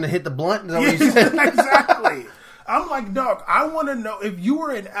tripping to hit the blunt? Is that what you said? Exactly. I'm like, dog. I want to know if you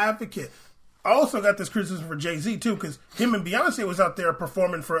were an advocate. I also got this criticism for Jay-Z, too, because him and Beyonce was out there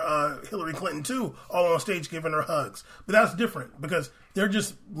performing for Hillary Clinton, too, all on stage giving her hugs. But that's different, because they're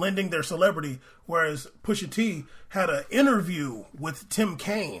just lending their celebrity, whereas Pusha T had an interview with Tim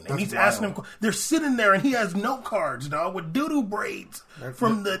Kaine, and he's asking him, they're sitting there, and he has note cards, dog, with doo-doo braids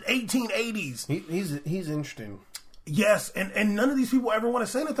from the 1880s. He's interesting. Yes, and none of these people ever want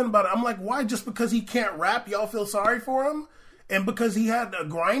to say anything about it. I'm like, why? Just because he can't rap, y'all feel sorry for him? And because he had a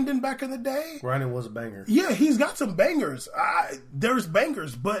grinding back in the day? Grinding was a banger. Yeah, he's got some bangers. There's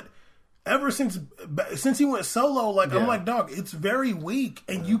bangers, but ever since he went solo, like I'm like, dog, it's very weak,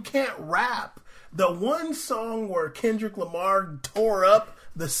 and you can't rap. The one song where Kendrick Lamar tore up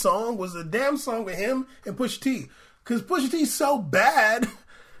the song was a damn song with him and Pusha T. Because Pusha T's so bad.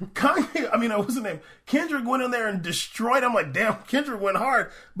 Kanye, what's his name? Kendrick went in there and destroyed. I'm like, damn, Kendrick went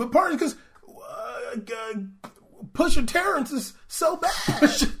hard. But partly because Pusha Terrence is so bad.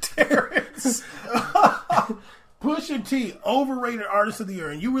 Pusha Terrence. Pusha T, overrated artist of the year,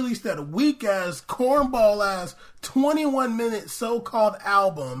 and you released that weak ass, cornball ass, 21-minute so-called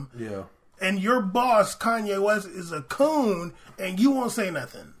album. Yeah. And your boss, Kanye West, is a coon, and you won't say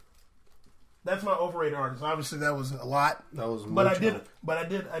nothing. That's my overrated artist. Obviously, that was a lot. That was, but I did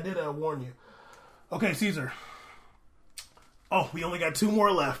warn you. Okay, Caesar. Oh, we only got 2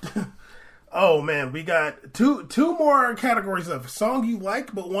 more left. Oh man, we got two more categories of song you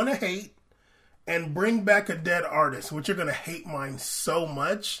like but want to hate, and bring back a dead artist, which you're gonna hate mine so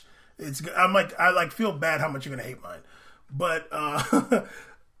much. I feel bad how much you're gonna hate mine, but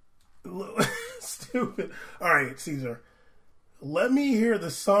stupid. All right, Caesar. Let me hear the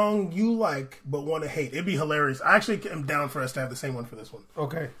song you like but want to hate. It'd be hilarious. I actually am down for us to have the same one for this one.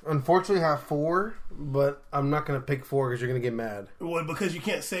 Okay. Unfortunately, I have 4, but I'm not going to pick 4 because you're going to get mad. Well, because you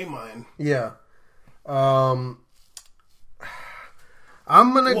can't say mine. Yeah. I'm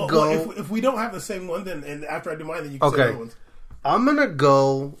going to go... Well, if we don't have the same one, then and after I do mine, then you can say other ones. I'm going to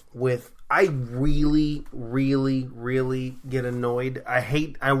go with... I really, really, really get annoyed.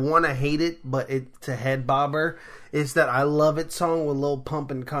 I want to hate it, but it's a head bobber. It's that I Love It song with Lil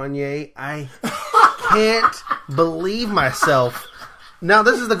Pump and Kanye. I can't believe myself. Now,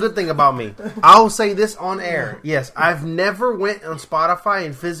 this is the good thing about me. I'll say this on air. Yes, I've never went on Spotify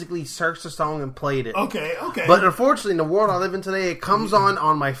and physically searched the song and played it. Okay. But unfortunately, in the world I live in today, it comes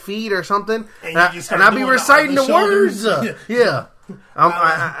on my feed or something, and I'll be reciting the words. Yeah.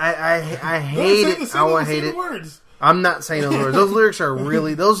 I hate it. I want to hate it. Words. I'm not saying those words.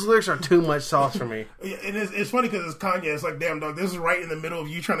 Those lyrics are too much sauce for me. And it's funny because it's Kanye. It's like, damn, dog, this is right in the middle of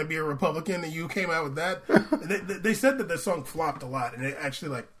you trying to be a Republican, and you came out with that. They said that the song flopped a lot, and it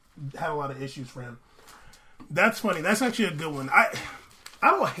actually had a lot of issues for him. That's funny. That's actually a good one. I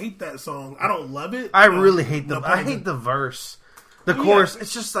don't hate that song. I don't love it. I really hate I hate the verse. The chorus,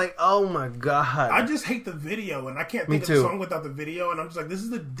 it's just like, oh my god. I just hate the video, and I can't think of the song without the video, and I'm just like, this is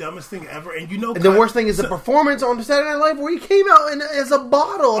the dumbest thing ever. And and the worst thing is the performance on Saturday Night Live where he came out as a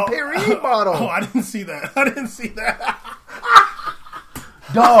bottle, a Perrier bottle. Oh, I didn't see that.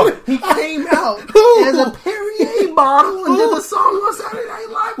 Dog, he came out as a Perrier bottle and did the song on Saturday Night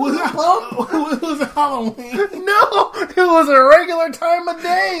Live. Was it Halloween? No, it was a regular time of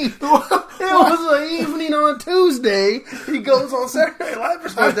day. It was an evening on a Tuesday. He goes on Saturday Night Live or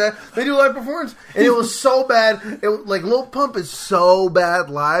something like that. They do a live performance, and it was so bad. Lil Pump is so bad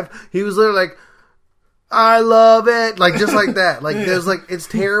live. He was literally like, I love it, just like that. There's it's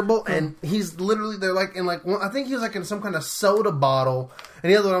terrible, and he's literally I think he was in some kind of soda bottle,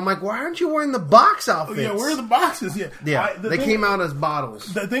 and the other one, I'm like, why aren't you wearing the box outfits? Yeah, where are the boxes? Yeah, they came out as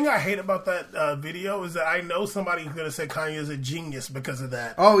bottles. The thing I hate about that video is that I know somebody's going to say Kanye is a genius because of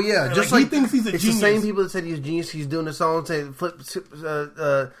that. Oh yeah, and he thinks he's a it's genius. The same people that said he's a genius. He's doing the song, say flip,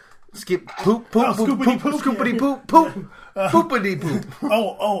 skip, poop, poop, scoopity poop, scoopity poop, poop, poopity poop.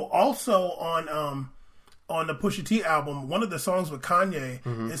 Also on the Pusha T album, one of the songs with Kanye,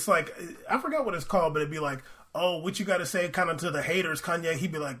 it's like, I forgot what it's called, but it'd be like, oh, what you got to say kind of to the haters, Kanye.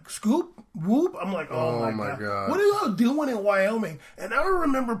 He'd be like, scoop, whoop. I'm like, oh my God. What are y'all doing in Wyoming? And I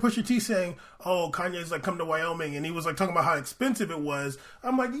remember Pusha T saying, oh, Kanye's come to Wyoming. And he was talking about how expensive it was.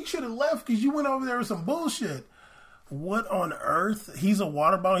 I'm like, you should have left because you went over there with some bullshit. What on earth? He's a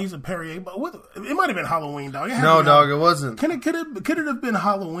water bottle. He's a Perrier bottle. It might have been Halloween, dog. No, dog, it wasn't. Could it have been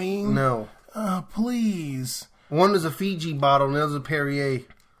Halloween? No. Please. One is a Fiji bottle and the other's a Perrier.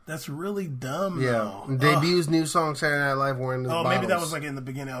 That's really dumb, yeah. Though. Debuts new song Saturday Night Live wearing this bottles. Maybe that was in the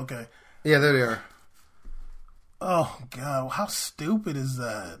beginning. Okay. Yeah, there they are. Oh, God. How stupid is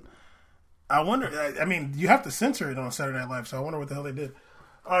that? I wonder. You have to censor it on Saturday Night Live, so I wonder what the hell they did.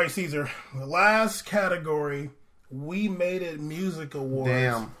 All right, Caesar. The last category, We Made It Music Awards.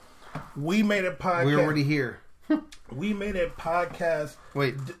 Damn. We made a podcast. We're already here. We made a podcast.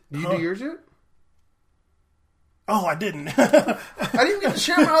 Wait, did you do yours yet? Oh, I didn't. I didn't get to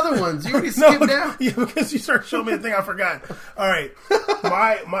share my other ones. You already skipped down. Yeah, because you started showing me the thing I forgot. All right,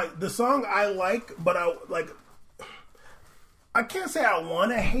 the song I like, but I can't say I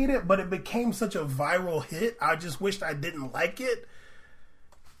want to hate it, but it became such a viral hit. I just wished I didn't like it.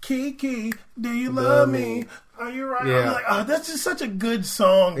 Kiki, do you love me? Are you right? Yeah. I'm like, oh, that's just such a good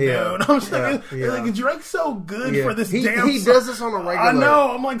song, dude. Yeah. I'm just like, Drake's so good for this damn He song. does this on a regular. I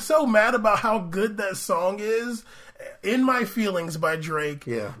know. I'm like so mad about how good that song is. In My Feelings by Drake.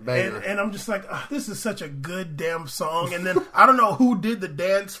 Yeah, banger. And I'm just like, oh, this is such a good damn song. And then I don't know who did the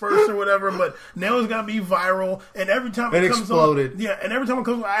dance first or whatever, but now it's gonna be viral. And every time it comes exploded. on, yeah, and every time it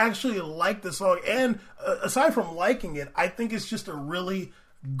comes on, I actually like the song. And aside from liking it, I think it's just a really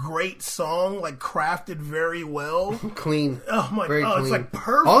great song, like crafted very well, clean. Oh my very god, clean. it's like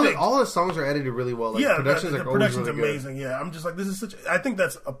perfect. All the songs are edited really well. Like, yeah, production's the like production's really amazing. Yeah, I'm just like, this is such. I think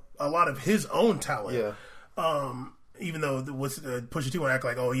that's a lot of his own talent. Yeah. Even though Pusha T would act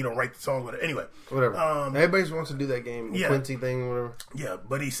like, oh, you don't write the song, but anyway, whatever. Everybody wants to do that game, yeah. Quincy thing, whatever. Yeah,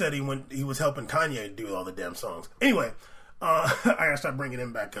 but he said he was helping Kanye do all the damn songs. Anyway, I gotta stop bringing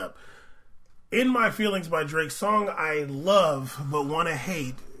him back up. In My Feelings by Drake, song I love but want to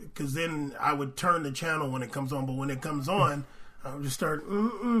hate, because then I would turn the channel when it comes on. But when it comes on, I would just start.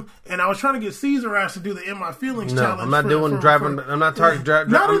 And I was trying to get Caesar ass to do the In My Feelings challenge. I'm not driving. I'm not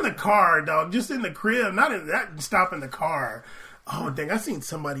driving. Not in the car, dog. Just in the crib. Not in that. Stop in the car. Oh dang! I seen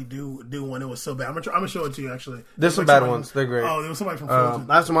somebody do one. It was so bad. I'm gonna show it to you. Actually, there's some bad ones. They're great. Oh, there was somebody from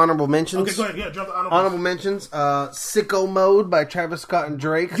Frozen. I have some honorable mentions. Okay, go ahead. Yeah, drop the honorable mentions. "Sicko Mode" by Travis Scott and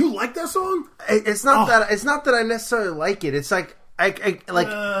Drake. You like that song? It's not that. It's not that I necessarily like it. It's like. Okay, can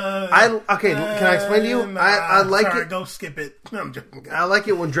I explain to you? I like it. Don't skip it. No, I'm joking. I like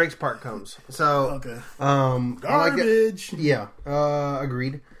it when Drake's part comes. So okay. Garbage. I like it. Yeah.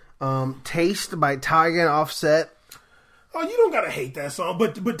 Agreed. "Taste" by Tyga and Offset. Oh, you don't gotta hate that song,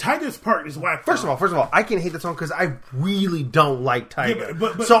 but Tyga's part is whack. First of all, I can hate that song because I really don't like Tyga. Yeah,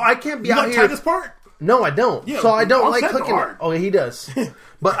 but so I can't be out here. Tyga's part? No, I don't. Yeah, so I don't like Offset clicking. hard. Oh, he does.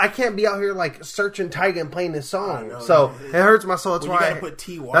 But I can't be out here like searching Tyga and playing this song. So it hurts my soul. That's why. You gotta put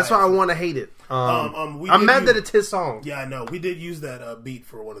T-Y. That's why I want to hate it. I'm mad that it's his song. Yeah, I know. We did use that beat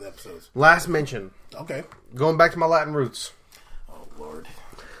for one of the episodes. Last mention. Okay. Going back to my Latin roots. Oh Lord.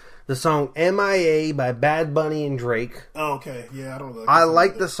 The song "MIA" by Bad Bunny and Drake. Oh, okay. Yeah, I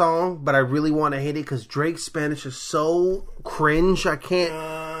like the song, but I really want to hate it because Drake's Spanish is so cringe. I can't.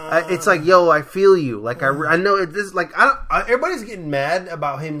 It's like, yo, I feel you. Like I know it. This like everybody's getting mad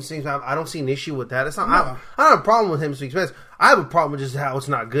about him singing. I don't see an issue with that. It's not. I don't have a problem with him singing Spanish. I have a problem with just how it's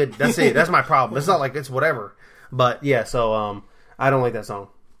not good. That's it. That's my problem. It's not like it's whatever. But yeah, so I don't like that song.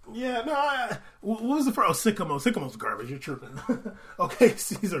 Yeah, no. What was the first? Oh, Sycamore. Sycamore's garbage. You're tripping. Okay,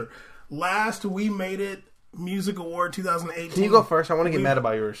 Caesar. Last We Made It Music Award 2018. Can you go first? I want to get mad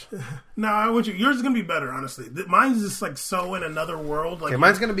about yours. No, I want you. Yours is gonna be better, honestly. Mine's just like so in another world. Like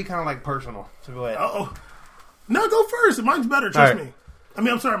mine's gonna be kind of like personal. So go ahead. Oh, no, go first. Mine's better. Trust me. I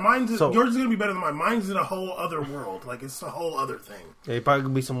mean, I'm sorry. Yours is gonna be better than mine. Mine's in a whole other world. Like it's a whole other thing. Yeah, you probably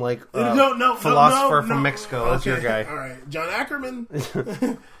gonna be some like philosopher from Mexico. That's your guy. All right, John Ackerman.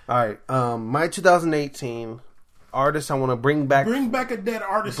 All right, my 2018 artist. I want to bring back a dead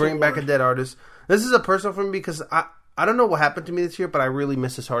artist. Bring back a dead artist. This is a personal for me because I don't know what happened to me this year, but I really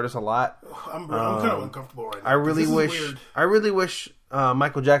miss this artist a lot. I'm kind of uncomfortable right now. I really wish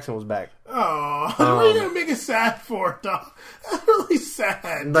Michael Jackson was back. Oh, what are you gonna make it sad for, dog? That's really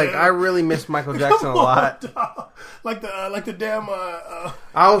sad. Like, dude. I really miss Michael Jackson a lot. Dog. Like the damn.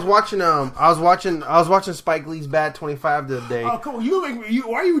 I was watching Spike Lee's Bad 25 the other day. Oh, come on!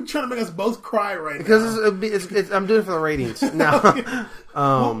 Why are you trying to make us both cry right now? Because I'm doing it for the ratings. Now,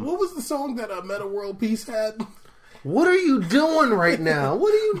 what was the song that Meta World Peace had? What are you doing right now?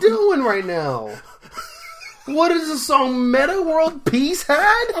 What are you doing right now? What is the song Meta World Peace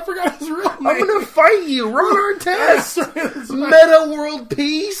had? I forgot his real name. I'm gonna fight you. Ron Artest. Meta World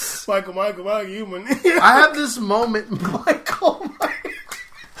Peace. Michael, you. I have this moment. Michael.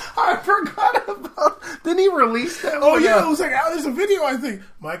 I forgot about. Didn't he release that? Oh yeah, it was like there's a video. I think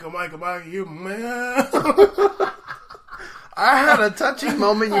Michael, you man. I had a touching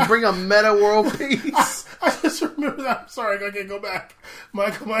moment. You bring a Meta World Peace. I just remember that. I'm sorry, I can't go back.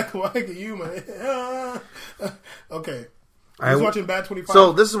 Michael, you man. Okay. I was watching Bad 25.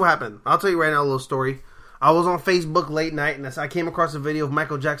 So this is what happened. I'll tell you right now a little story. I was on Facebook late night and I came across a video of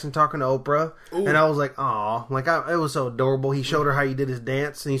Michael Jackson talking to Oprah, and I was like, "Aw!" Like it was so adorable. He showed her how he did his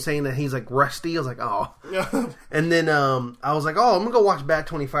dance, and he's saying that he's like rusty. I was like, "Aw!" And then I was like, "Oh, I'm gonna go watch Bad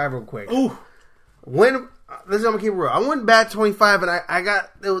 25 real quick." Ooh. When this is I'm gonna keep it real. I went Bad 25, and I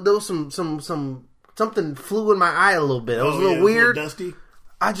got there was something flew in my eye a little bit. It was a little weird, a little dusty.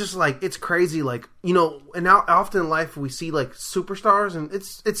 I just like it's crazy, like and now often in life we see like superstars, and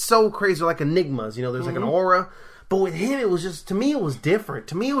it's so crazy, they're like enigmas. There's like an aura, but with him it was just, to me it was different.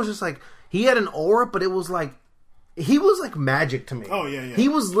 To me it was just like he had an aura, but it was like he was like magic to me. Oh yeah. He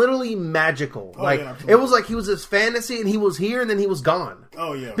was literally magical. It was like he was this fantasy, and he was here, and then he was gone.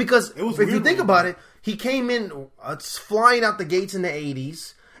 Oh yeah, because if you think about it, he came in flying out the gates in the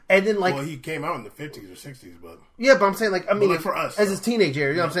 80s. And then, he came out in the 50s or 60s, but but I'm saying, for us, as his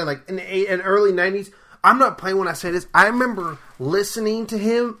teenager, what I'm saying, like in the early 90s. I'm not playing when I say this. I remember listening to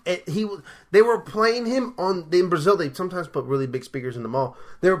him. They were playing him in Brazil. They sometimes put really big speakers in the mall.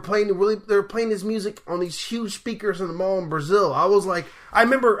 They were playing his music on these huge speakers in the mall in Brazil. I was like, I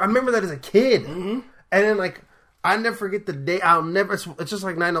remember that as a kid, and then I never forget the day. It's just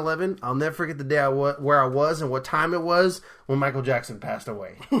like 9/11. I'll never forget the day where I was and what time it was when Michael Jackson passed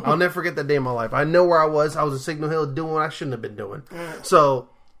away. I'll never forget that day in my life. I know where I was. I was in Signal Hill doing what I shouldn't have been doing. So,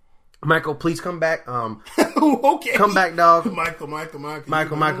 Michael, please come back. Okay. Come back, dog. Michael.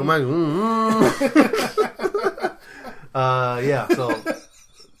 Yeah, so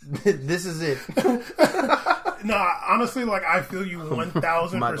this is it. No, honestly, I feel you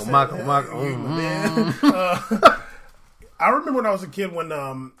 1,000%. Michael. I remember when I was a kid when,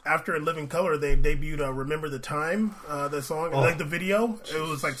 after In Living Color, they debuted "Remember the Time," the song, the video. It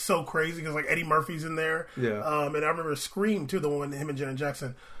was so crazy because Eddie Murphy's in there. Yeah. And I remember "Scream" too, the one with him and Janet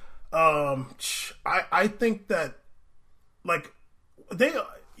Jackson. I think that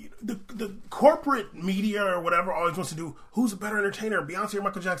the corporate media or whatever always wants to do who's a better entertainer, Beyonce or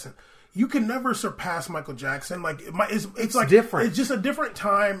Michael Jackson. You can never surpass Michael Jackson. It's different. It's just a different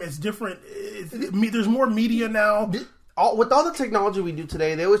time. It's different. There's more media now. With all the technology we do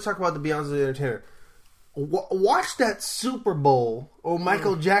today, they always talk about the Beyonce entertainer. Watch that Super Bowl or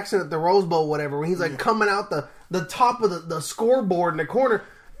Michael Jackson at the Rose Bowl, whatever, when he's coming out the top of the scoreboard in the corner.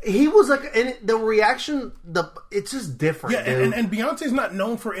 He was and the reaction, it's just different. Yeah, and Beyonce's not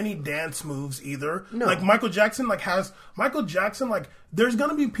known for any dance moves either. No. Michael Jackson, there's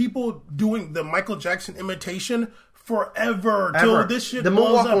gonna be people doing the Michael Jackson imitation forever till this shit. The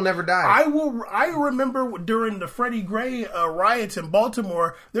moonwalk will never die. I remember during the Freddie Gray riots in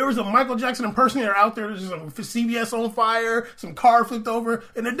Baltimore, there was a Michael Jackson impersonator out there. There's some CVS on fire, some car flipped over,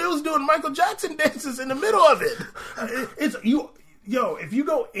 and the dude's doing Michael Jackson dances in the middle of it. If you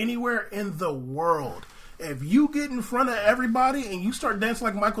go anywhere in the world, if you get in front of everybody and you start dancing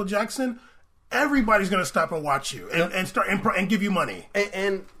like Michael Jackson, everybody's going to stop and watch you and start and give you money.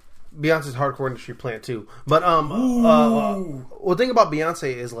 And Beyonce's hardcore industry plant too. But the thing about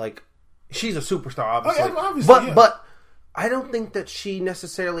Beyonce is she's a superstar, obviously. Oh, yeah, obviously, but I don't think that she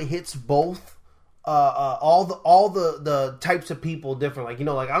necessarily hits both. All the types of people different. I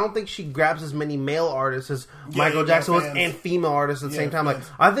don't think she grabs as many male artists as Michael Jackson was and female artists at the same time.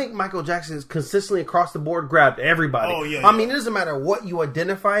 I think Michael Jackson is consistently across the board grabbed everybody. Oh yeah. I mean, it doesn't matter what you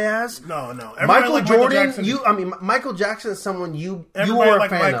identify as. No. Michael Jordan. Michael Jackson is someone you were a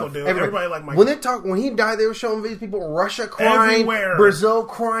fan of. Everybody like Michael. When he died, they were showing these people Russia crying, everywhere. Brazil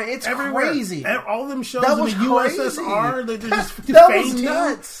crying. It's everywhere. Crazy. All them shows that in was the crazy. USSR, they just that fainting. was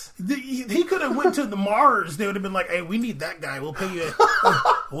nuts. He could have went to the Mars. They would have been like, "Hey, we need that guy. We'll pay you.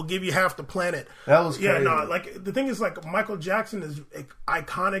 We'll give you half the planet." That was crazy. The thing is, Michael Jackson is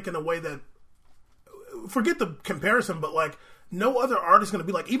iconic in a way that, forget the comparison, but no other artist is going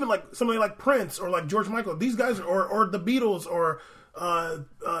to be even somebody like Prince or George Michael. These guys or the Beatles or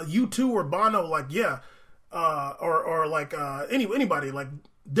U2 or Bono. Anybody.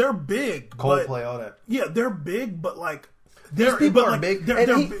 They're big. Coldplay, all that. Yeah, they're big, but these people are big.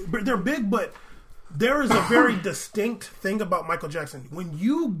 They're big, but there is a very distinct thing about Michael Jackson. When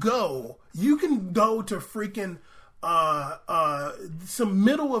you can go to freaking some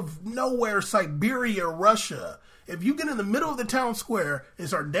middle of nowhere, Siberia, Russia. If you get in the middle of the town square and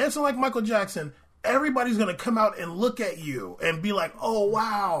start dancing like Michael Jackson, everybody's going to come out and look at you and be like, "Oh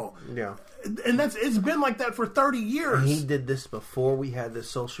wow!" Yeah. And it's been like that for 30 years. And he did this before we had this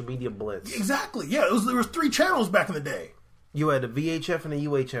social media blitz. Exactly. Yeah, there was 3 channels back in the day. You had a VHF and a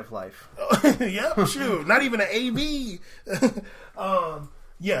UHF life. Yep, shoot. Not even an AV.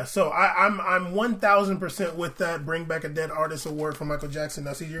 So I'm 1,000% with that Bring Back a Dead Artist Award for Michael Jackson.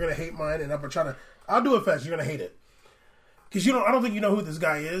 Now, see, you're going to hate mine, and I'll do it fast. You're going to hate it. because I don't think you know who this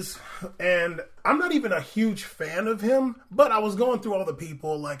guy is, and I'm not even a huge fan of him. But I was going through all the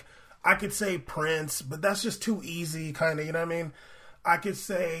people. Like, I could say Prince, but that's just too easy, kind of. You know what I mean? I could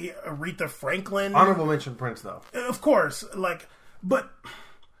say Aretha Franklin. Honorable mention Prince, though. Of course, but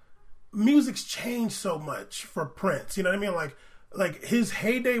music's changed so much for Prince. You know what I mean? Like his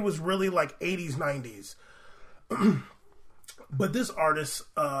heyday was really like 80s, 90s. But this artist,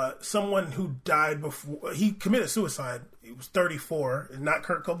 someone who died before, he committed suicide. He was 34, not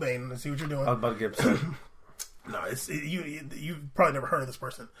Kurt Cobain. Let's see what you're doing. I was about to get upset. No, you've probably never heard of this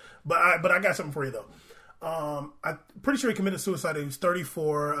person. But I got something for you, though. I'm pretty sure he committed suicide. He was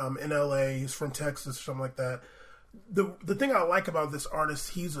 34 in LA. He's from Texas or something like that. The thing I like about this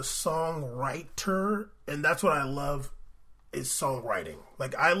artist, he's a songwriter, and that's what I love is songwriting.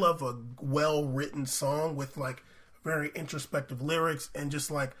 Like, I love a well-written song with, like, very introspective lyrics and just,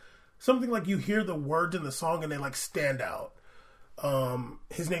 like, something like you hear the words in the song and they, like, stand out.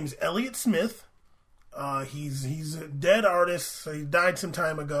 His name's Elliott Smith. He's a dead artist. So he died some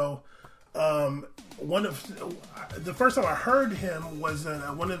time ago. The first time I heard him was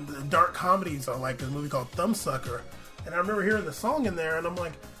one of the dark comedies on like a movie called Thumbsucker, and I remember hearing the song in there, and I'm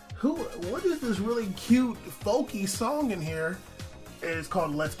like, what is this really cute folky song in here? And it's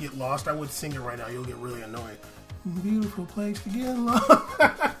called Let's Get Lost. I would sing it right now. You'll get really annoyed. Beautiful place to get lost.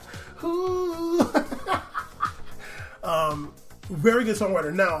 Very good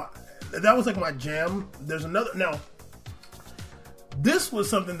songwriter. Now, that was like my jam. There's another now. This was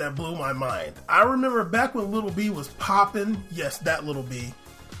something that blew my mind. I remember back when Lil B was popping. Yes, that Lil B.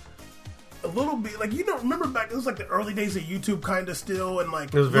 Lil B, like, remember back, it was like the early days of YouTube kind of still, and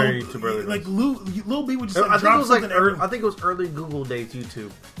like... It was very YouTube early. Like, Lil B would just like drop something. I think it was early Google days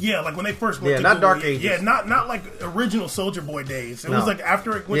YouTube. Yeah, like when they first went to not Google. Dark Ages. Yeah, not like original Soulja Boy days. It was like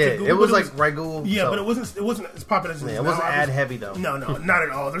after it went to Google. It was like right Google. Yeah, but it wasn't as popular as it is now. It wasn't ad heavy though. No, not at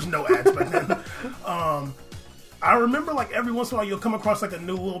all. There's no ads back then. I remember like every once in a while you'll come across like a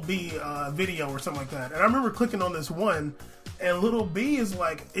new Lil B video or something like that. And I remember clicking on this one, and Lil B is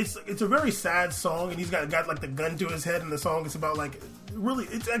like, it's a very sad song, and he's got like the gun to his head in the song. It's about like, really,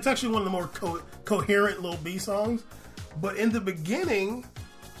 it's actually one of the more coherent Lil B songs. But in the beginning,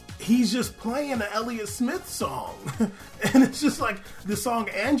 he's just playing an Elliott Smith song. And it's just like the song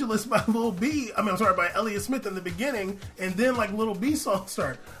Angelus by Lil B. By Elliott Smith in the beginning. And then like Lil B songs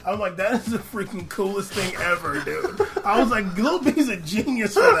start. I was like, that is the freaking coolest thing ever, dude. I was like, Lil B's a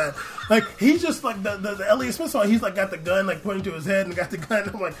genius for that. Like, he's just like the Elliott Smith song. He's like got the gun like pointing to his head and got the gun.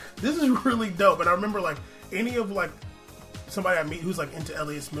 I'm like, this is really dope. And I remember like any of like somebody I meet who's like into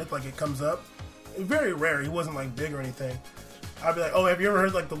Elliott Smith, like it comes up. Very rare. He wasn't like big or anything. I'd be like, oh, have you ever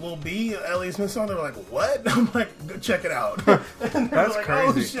heard like the Lil B Elliott Smith song? They're like, what? I'm like, go check it out. And they're like,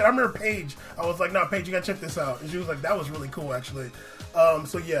 crazy. Oh shit! I remember Paige. I was like, no, Paige, you gotta check this out. And she was like, that was really cool, actually.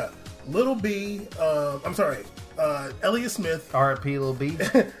 So yeah, Lil B. Elliott Smith. R.I.P. Lil B.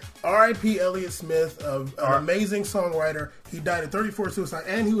 R.I.P. Elliott Smith, an amazing songwriter. He died at 34 suicide,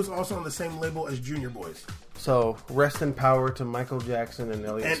 and he was also on the same label as Junior Boys. So rest in power to Michael Jackson and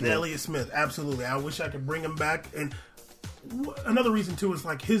Elliott Smith. And Elliott Smith, absolutely. I wish I could bring him back. And another reason too is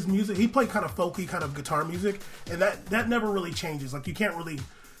like his music. He played kind of folky, kind of guitar music, and that never really changes. Like you can't really,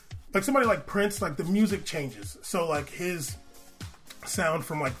 like somebody like Prince, like the music changes. So like his sound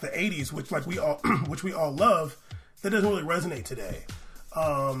from like the 80s, which we all love, that doesn't really resonate today.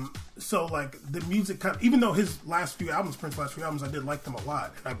 So like the music kind of, even though his Prince's last few albums, I did like them a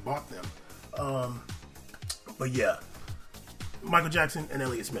lot and I bought them. But yeah, Michael Jackson and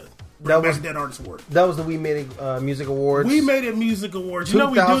Elliott Smith. That was Dead Artist Award. That was the We Made It Music Awards. We Made It Music Awards. You know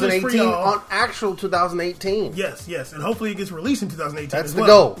we do this for y'all on actual 2018. Yes, and hopefully it gets released in 2018. That's the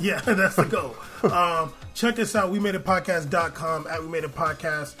goal. Yeah, that's the goal. Check us out. WeMadeItPodcast.com at We Made It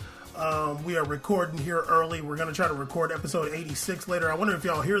Podcast. We are recording here early. We're gonna try to record episode 86 later. I wonder if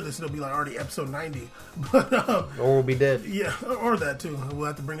y'all hear this, it'll be like already episode 90. But or we'll be dead. Yeah, or that too. We'll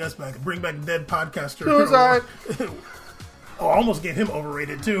have to bring us back. Bring back dead podcaster. Suicide. Oh, I almost get him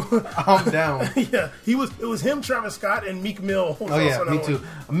overrated too. I'm down. Yeah, it was him, Travis Scott, and Meek Mill. Oh yeah, me too.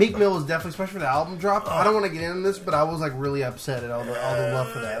 Meek Mill was definitely, especially for the album drop. I don't want to get into this, but I was like really upset at all the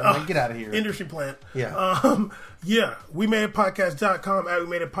love for that. I'm like, get out of here. Industry plant. Yeah. Yeah. We made it podcast.com at We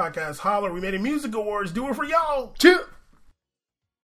Made It Podcast. Holler. We Made It Music Awards. Do it for y'all. Cheers.